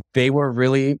 Like they were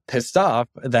really pissed off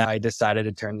that I decided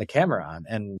to turn the camera on.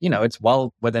 And, it's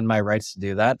well within my rights to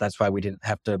do that. That's why we didn't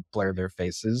have to blur their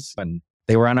faces when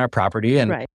they were on our property.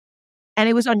 And right. And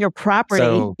it was on your property.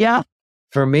 So yeah.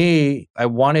 For me, I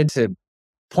wanted to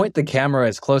point the camera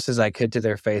as close as I could to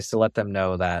their face to let them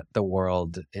know that the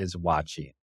world is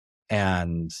watching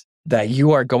and that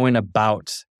you are going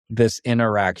about this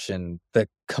interaction the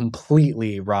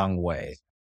completely wrong way.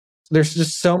 There's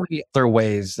just so many other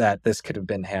ways that this could have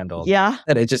been handled. Yeah.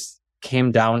 That it just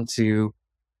came down to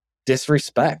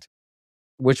disrespect,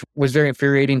 which was very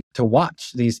infuriating to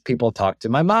watch these people talk to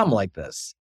my mom like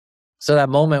this. So that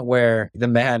moment where the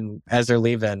man, as they're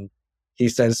leaving, he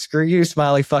says, "Screw you,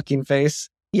 smiley fucking face."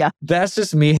 Yeah. That's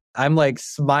just me. I'm like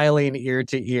smiling ear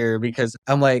to ear because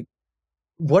I'm like,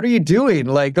 what are you doing?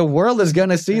 Like the world is going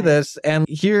to see right. this. And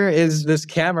here is this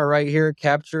camera right here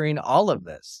capturing all of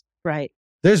this. Right.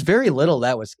 There's very little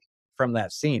that was from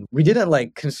that scene. We didn't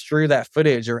like construe that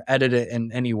footage or edit it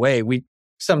in any way. We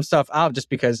some stuff out just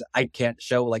because I can't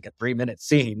show like a 3-minute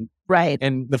scene. Right.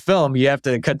 In the film, you have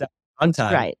to cut that on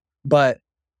time. Right. But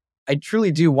I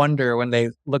truly do wonder when they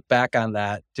look back on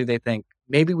that, do they think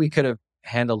maybe we could have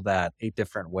handled that a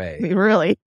different way?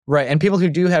 Really? Right. And people who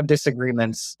do have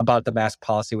disagreements about the mask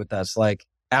policy with us, like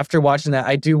after watching that,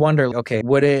 I do wonder, okay,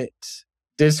 would it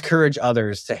discourage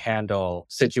others to handle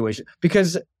situations?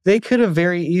 Because they could have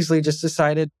very easily just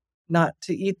decided not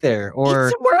to eat there or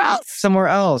eat somewhere else. Somewhere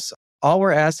else. all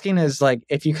we're asking is like,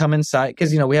 if you come inside,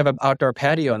 because, we have an outdoor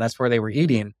patio and that's where they were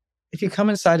eating. If you come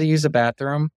inside to use the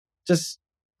bathroom, just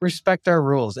respect our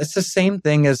rules. It's the same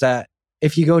thing as that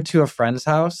if you go to a friend's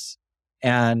house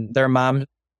and their mom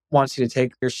wants you to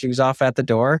take your shoes off at the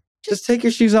door, just take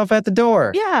your shoes off at the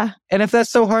door. Yeah. And if that's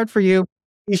so hard for you,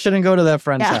 you shouldn't go to that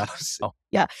friend's house.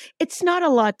 Yeah. It's not a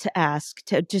lot to ask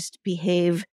to just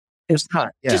behave It's not.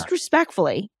 Yeah. just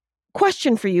respectfully.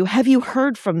 Question for you. Have you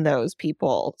heard from those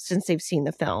people since they've seen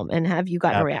the film? And have you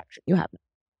gotten a reaction? You haven't.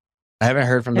 I haven't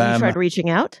heard from Have them. you tried reaching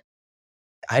out?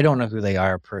 I don't know who they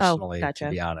are personally, gotcha.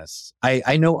 to be honest.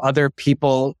 I know other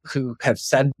people who have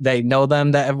said they know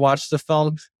them that have watched the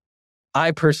film.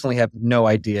 I personally have no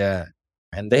idea.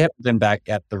 And they haven't been back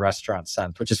at the restaurant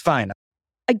since, which is fine.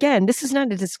 Again, this is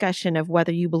not a discussion of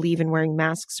whether you believe in wearing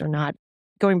masks or not.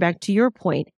 Going back to your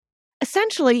point,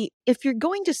 essentially, if you're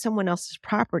going to someone else's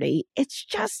property, it's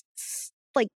just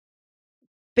like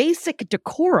basic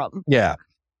decorum. Yeah.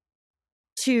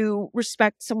 To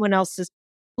respect someone else's.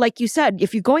 Like you said,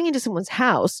 if you're going into someone's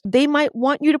house, they might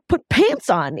want you to put pants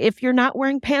on. If you're not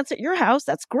wearing pants at your house,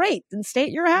 that's great. Then stay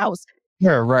at your house.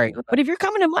 Yeah, right. But if you're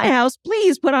coming to my house,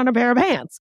 please put on a pair of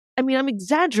pants. I mean, I'm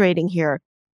exaggerating here,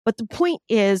 but the point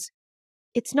is,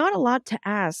 it's not a lot to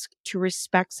ask to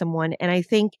respect someone. And I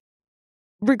think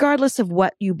regardless of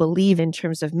what you believe in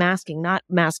terms of masking, not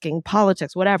masking,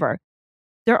 politics, whatever,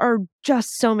 there are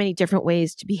just so many different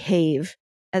ways to behave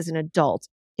as an adult.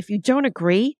 If you don't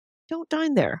agree, don't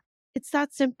dine there. It's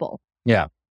that simple. Yeah.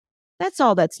 That's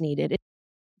all that's needed.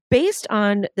 Based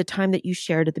on the time that you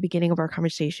shared at the beginning of our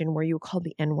conversation where you were called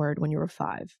the N-word when you were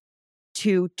 5,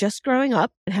 to just growing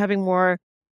up and having more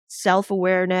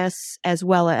self-awareness as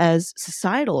well as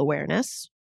societal awareness,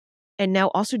 and now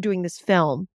also doing this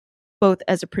film, both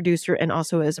as a producer and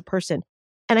also as a person.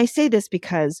 And I say this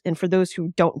because, and for those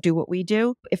who don't do what we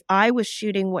do, if I was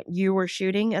shooting what you were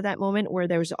shooting at that moment where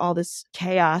there was all this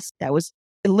chaos that was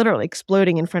literally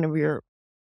exploding in front of your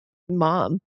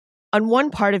mom, on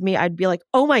one part of me, I'd be like,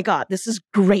 oh my God, this is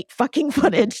great fucking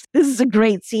footage. This is a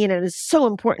great scene and it's so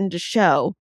important to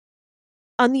show.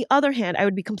 On the other hand, I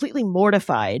would be completely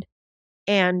mortified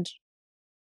and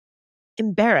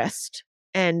embarrassed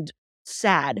and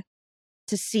sad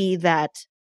to see that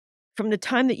from the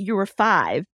time that you were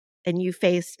 5 and you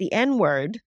faced the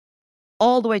N-word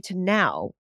all the way to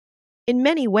now, in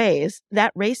many ways,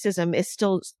 that racism is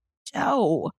still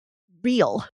so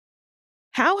real.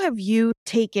 How have you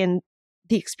taken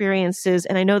the experiences,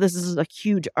 and I know this is a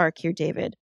huge arc here,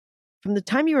 David, from the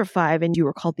time you were 5 and you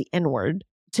were called the N-word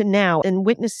to now, and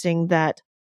witnessing that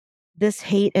this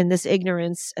hate and this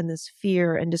ignorance and this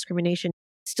fear and discrimination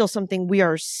is still something we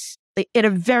are, in a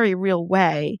very real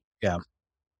way,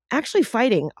 actually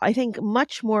fighting, I think,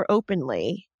 much more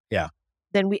openly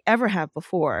than we ever have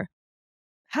before.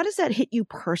 How does that hit you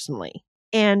personally?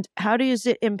 And how does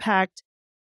it impact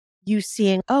you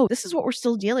seeing, oh, this is what we're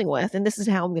still dealing with, and this is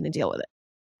how I'm going to deal with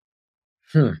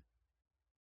it?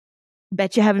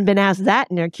 Bet you haven't been asked that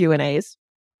in their Q&As.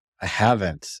 I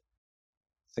haven't.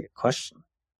 That's a good question.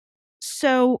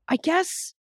 So I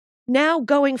guess now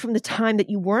going from the time that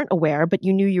you weren't aware, but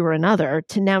you knew you were another,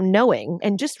 to now knowing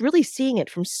and just really seeing it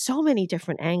from so many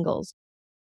different angles,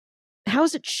 how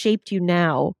has it shaped you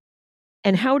now?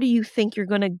 And how do you think you're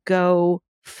going to go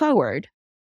forward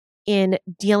in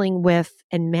dealing with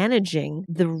and managing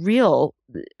the real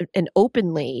and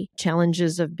openly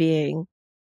challenges of being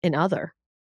an other?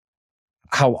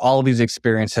 How all of these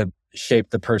experiences have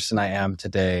shaped the person I am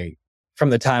today, from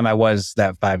the time I was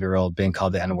that 5-year-old being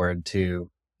called the N-word to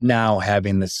now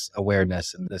having this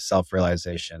awareness and this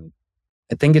self-realization.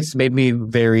 I think it's made me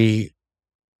very,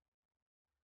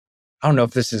 I don't know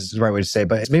if this is the right way to say,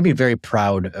 but it's made me very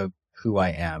proud of who I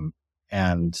am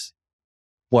and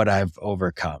what I've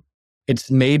overcome.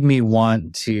 It's made me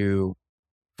want to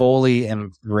fully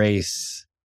embrace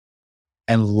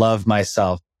and love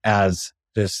myself as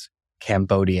this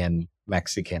Cambodian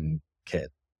Mexican kid.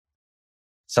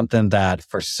 Something that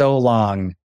for so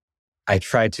long I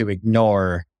tried to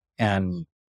ignore and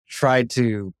tried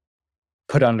to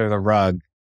put under the rug.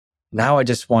 Now I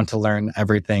just want to learn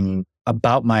everything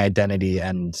about my identity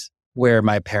and where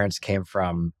my parents came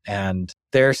from and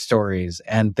their stories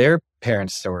and their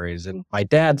parents' stories and my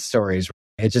dad's stories.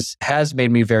 It just has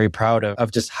made me very proud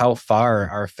of just how far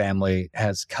our family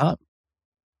has come.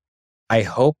 I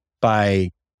hope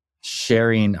by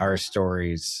sharing our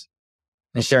stories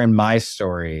and sharing my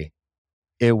story,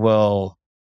 it will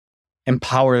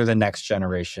empower the next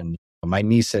generation, my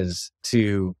nieces,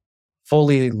 to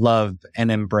fully love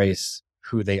and embrace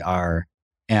who they are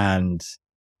and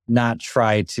not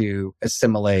try to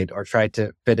assimilate or try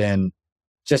to fit in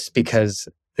just because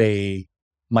they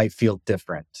might feel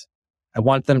different. I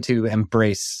want them to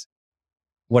embrace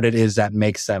what it is that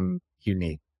makes them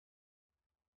unique.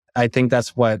 I think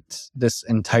that's what this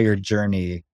entire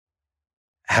journey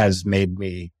has made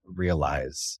me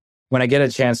realize. When I get a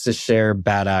chance to share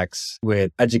Bad Acts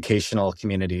with educational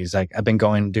communities, I've been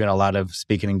doing a lot of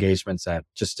speaking engagements at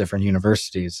just different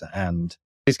universities. And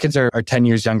these kids are 10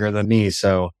 years younger than me.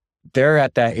 So they're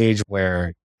at that age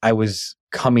where I was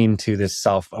coming to this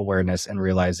self-awareness and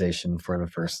realization for the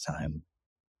first time.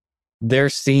 They're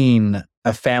seeing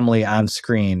a family on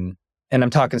screen. And I'm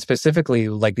talking specifically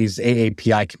like these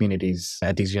AAPI communities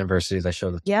at these universities I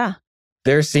showed. Yeah.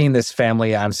 They're seeing this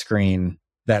family on screen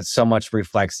that so much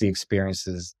reflects the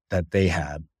experiences that they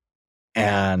had.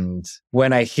 And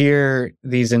when I hear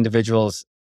these individuals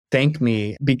thank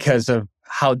me because of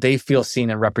how they feel seen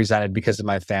and represented because of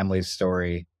my family's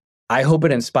story, I hope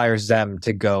it inspires them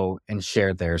to go and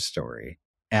share their story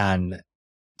and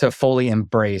to fully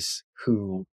embrace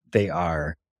who they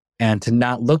are and to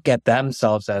not look at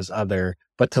themselves as other,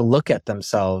 but to look at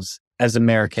themselves as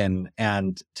American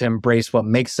and to embrace what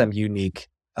makes them unique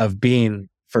of being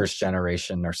first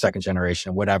generation or second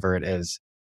generation, whatever it is.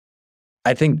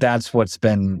 I think that's what's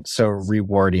been so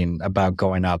rewarding about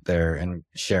going out there and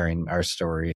sharing our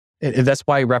story. That's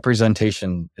why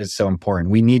representation is so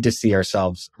important. We need to see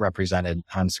ourselves represented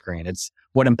on screen. It's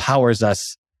what empowers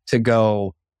us to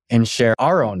go and share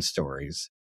our own stories.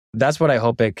 That's what I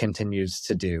hope it continues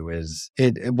to do, is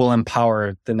it will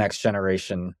empower the next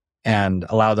generation and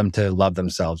allow them to love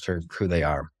themselves for who they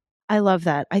are. I love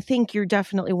that. I think you're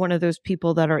definitely one of those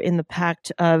people that are in the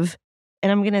pact of,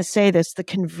 and I'm going to say this, the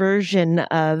conversion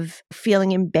of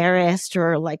feeling embarrassed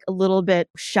or like a little bit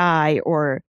shy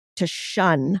or to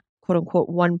shun, quote unquote,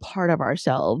 one part of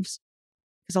ourselves.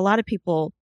 Because a lot of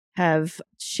people have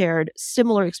shared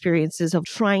similar experiences of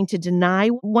trying to deny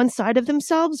one side of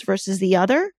themselves versus the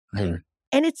other. Mm-hmm.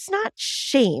 And it's not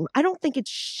shame. I don't think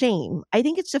it's shame. I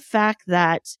think it's the fact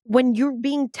that when you're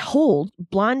being told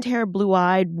blonde hair,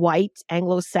 blue-eyed, white,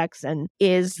 Anglo-Saxon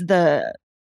is the,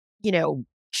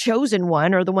 chosen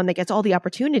one or the one that gets all the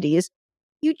opportunities,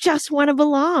 you just want to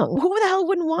belong. Who the hell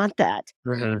wouldn't want that?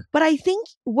 Mm-hmm. But I think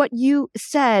what you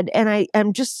said, and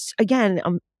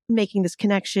I'm making this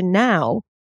connection now,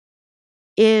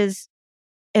 is,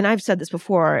 and I've said this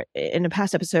before in a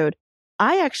past episode,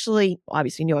 I actually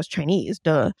obviously knew I was Chinese,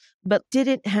 but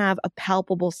didn't have a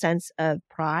palpable sense of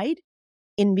pride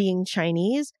in being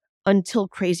Chinese until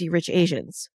Crazy Rich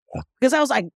Asians. Yeah. Because I was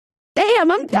like,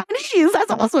 damn, I'm Chinese. That's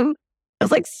awesome. I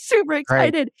was like super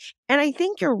excited. Right. And I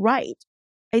think you're right.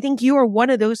 I think you are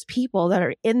one of those people that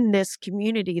are in this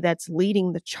community that's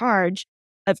leading the charge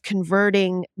of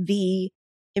converting the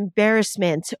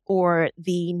embarrassment or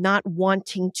the not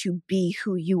wanting to be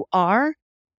who you are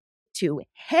to,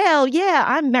 hell yeah,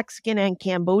 I'm Mexican and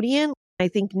Cambodian. I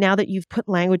think now that you've put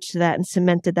language to that and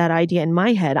cemented that idea in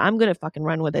my head, I'm going to fucking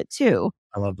run with it too.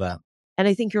 I love that. And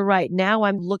I think you're right. Now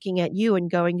I'm looking at you and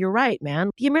going, you're right, man.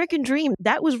 The American dream,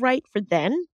 that was right for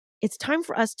then. It's time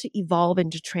for us to evolve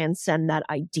and to transcend that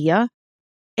idea.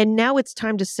 And now it's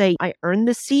time to say, I earned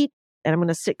this seat and I'm going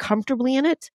to sit comfortably in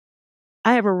it.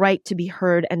 I have a right to be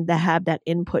heard and to have that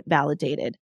input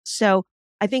validated. So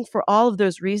I think for all of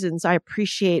those reasons, I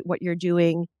appreciate what you're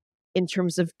doing in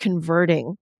terms of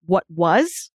converting what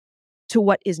was to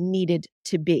what is needed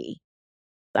to be.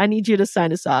 I need you to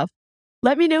sign us off.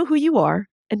 Let me know who you are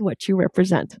and what you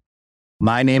represent.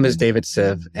 My name is David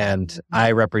Siev, and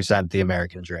I represent the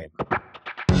American dream.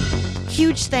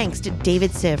 Huge thanks to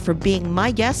David Siev for being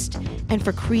my guest and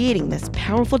for creating this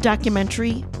powerful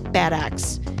documentary, Bad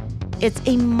Acts. It's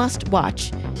a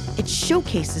must-watch. It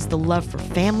showcases the love for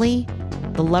family,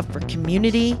 the love for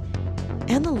community,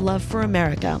 and the love for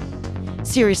America.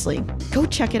 Seriously, go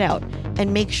check it out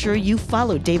and make sure you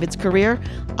follow David's career.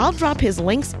 I'll drop his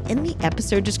links in the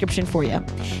episode description for you.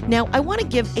 Now, I want to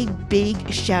give a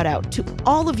big shout out to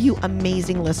all of you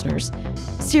amazing listeners.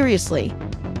 Seriously,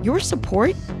 your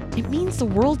support, it means the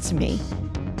world to me.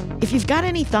 If you've got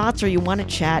any thoughts or you want to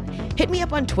chat, hit me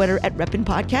up on Twitter at Reppin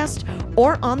Podcast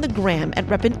or on the gram at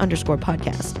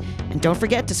Reppin_podcast. And don't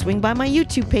forget to swing by my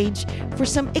YouTube page for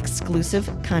some exclusive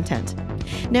content.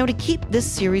 Now, to keep this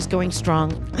series going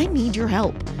strong, I need your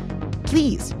help.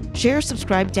 Please share,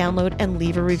 subscribe, download, and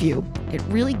leave a review. It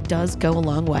really does go a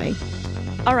long way.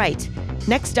 All right,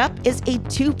 next up is a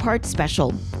 2-part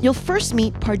special. You'll first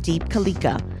meet Pardeep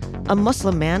Kalika, a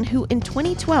Muslim man who in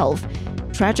 2012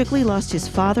 tragically lost his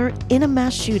father in a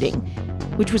mass shooting,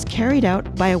 which was carried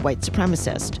out by a white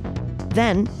supremacist.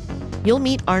 Then, you'll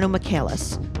meet Arno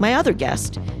Michaelis, my other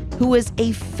guest, who was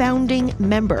a founding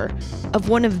member of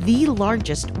one of the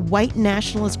largest white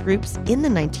nationalist groups in the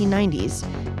 1990s.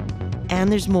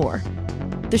 And there's more.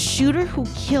 The shooter who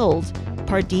killed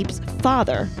Pardeep's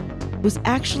father was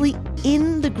actually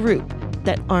in the group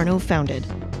that Arno founded.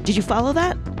 Did you follow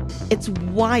that? It's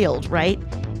wild, right?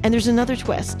 And there's another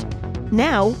twist.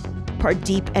 Now,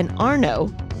 Pardeep and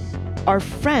Arno are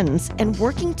friends and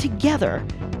working together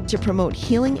to promote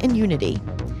healing and unity.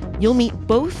 You'll meet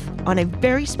both on a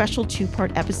very special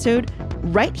 2-part episode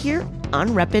right here on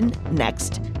Reppin'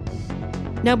 next.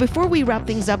 Now, before we wrap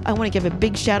things up, I want to give a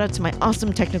big shout out to my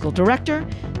awesome technical director,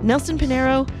 Nelson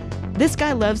Pinero. This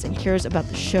guy loves and cares about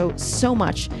the show so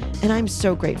much, and I'm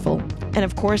so grateful. And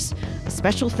of course, a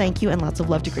special thank you and lots of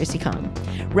love to Gracie Kong.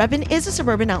 Reppin' is a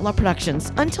Suburban Outlaw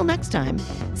Productions. Until next time,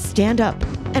 stand up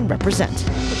and represent.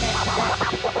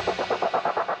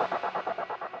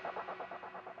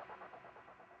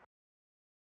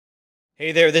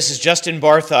 Hey there, this is Justin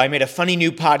Bartha. I made a funny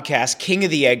new podcast, King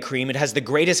of the Egg Cream. It has the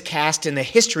greatest cast in the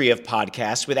history of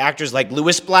podcasts with actors like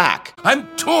Louis Black. I'm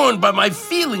torn by my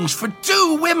feelings for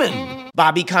 2 women.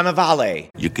 Bobby Cannavale.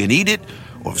 You can eat it,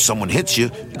 or if someone hits you,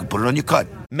 you can put it on your cut.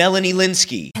 Melanie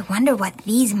Linsky. I wonder what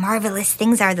these marvelous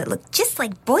things are that look just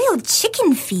like boiled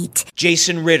chicken feet.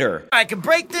 Jason Ritter. I can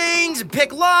break things and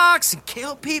pick locks and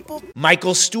kill people.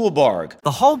 Michael Stuhlbarg.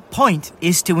 The whole point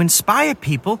is to inspire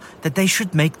people that they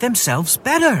should make themselves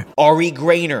better. Ari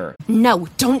Grainer. No,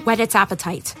 don't whet its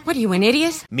appetite. What are you, an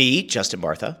idiot? Me, Justin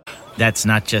Bartha. That's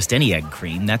not just any egg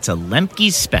cream, that's a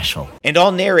Lemke's special. And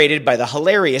all narrated by the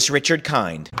hilarious Richard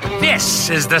Kind. This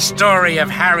is the story of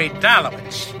Harry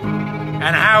Dalowitz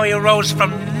and how he rose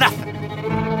from nothing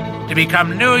to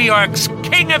become New York's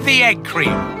King of the Egg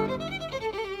Cream.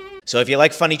 So if you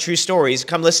like funny true stories,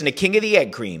 come listen to King of the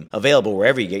Egg Cream, available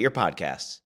wherever you get your podcasts.